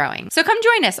keep growing. So come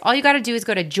join us. All you got to do is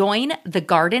go to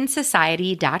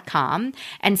jointhegardensociety.com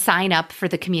and sign up for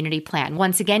the community plan.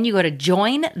 Once again, you go to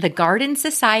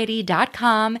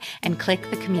jointhegardensociety.com and click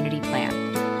the community plan.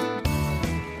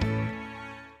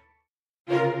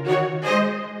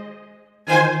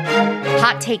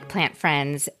 Hot take, plant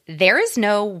friends. There is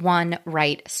no one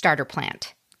right starter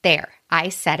plant. There, I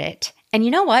said it. And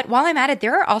you know what? While I'm at it,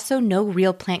 there are also no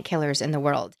real plant killers in the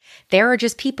world. There are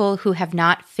just people who have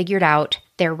not figured out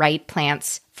their right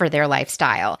plants for their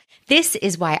lifestyle. This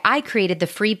is why I created the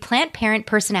free Plant Parent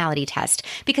Personality Test,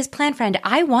 because Plant Friend,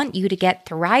 I want you to get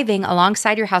thriving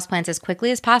alongside your houseplants as quickly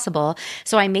as possible.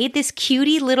 So I made this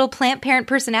cutie little Plant Parent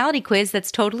Personality quiz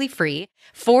that's totally free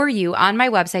for you on my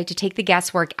website to take the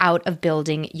guesswork out of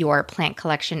building your plant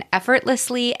collection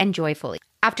effortlessly and joyfully.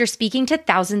 After speaking to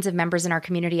thousands of members in our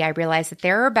community, I realized that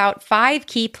there are about 5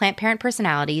 key plant parent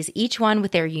personalities, each one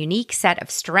with their unique set of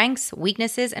strengths,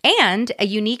 weaknesses, and a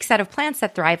unique set of plants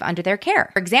that thrive under their care.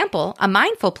 For example, a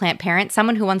mindful plant parent,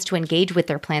 someone who wants to engage with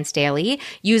their plants daily,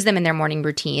 use them in their morning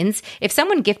routines. If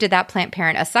someone gifted that plant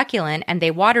parent a succulent and they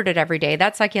watered it every day,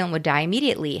 that succulent would die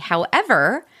immediately.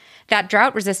 However, that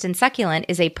drought-resistant succulent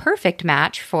is a perfect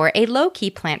match for a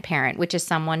low-key plant parent, which is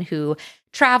someone who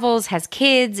travels, has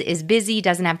kids, is busy,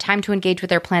 doesn't have time to engage with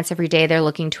their plants every day. They're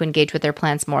looking to engage with their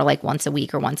plants more like once a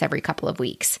week or once every couple of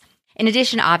weeks. In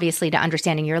addition, obviously, to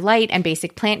understanding your light and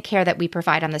basic plant care that we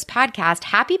provide on this podcast,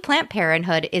 Happy Plant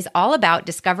Parenthood is all about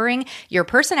discovering your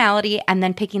personality and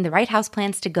then picking the right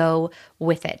houseplants to go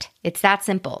with it. It's that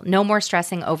simple. No more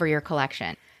stressing over your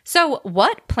collection. So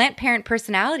what plant parent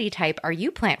personality type are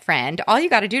you, plant friend? All you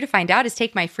got to do to find out is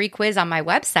take my free quiz on my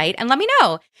website and let me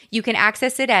know. You can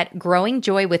access it at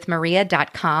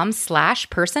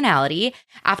growingjoywithmaria.com/personality.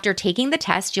 After taking the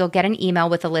test, you'll get an email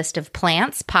with a list of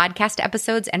plants, podcast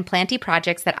episodes, and planty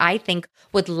projects that I think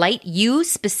would light you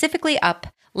specifically up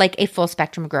like a full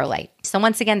spectrum grow light. So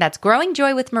once again, that's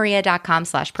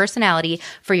growingjoywithmaria.com/personality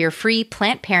for your free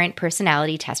plant parent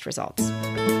personality test results.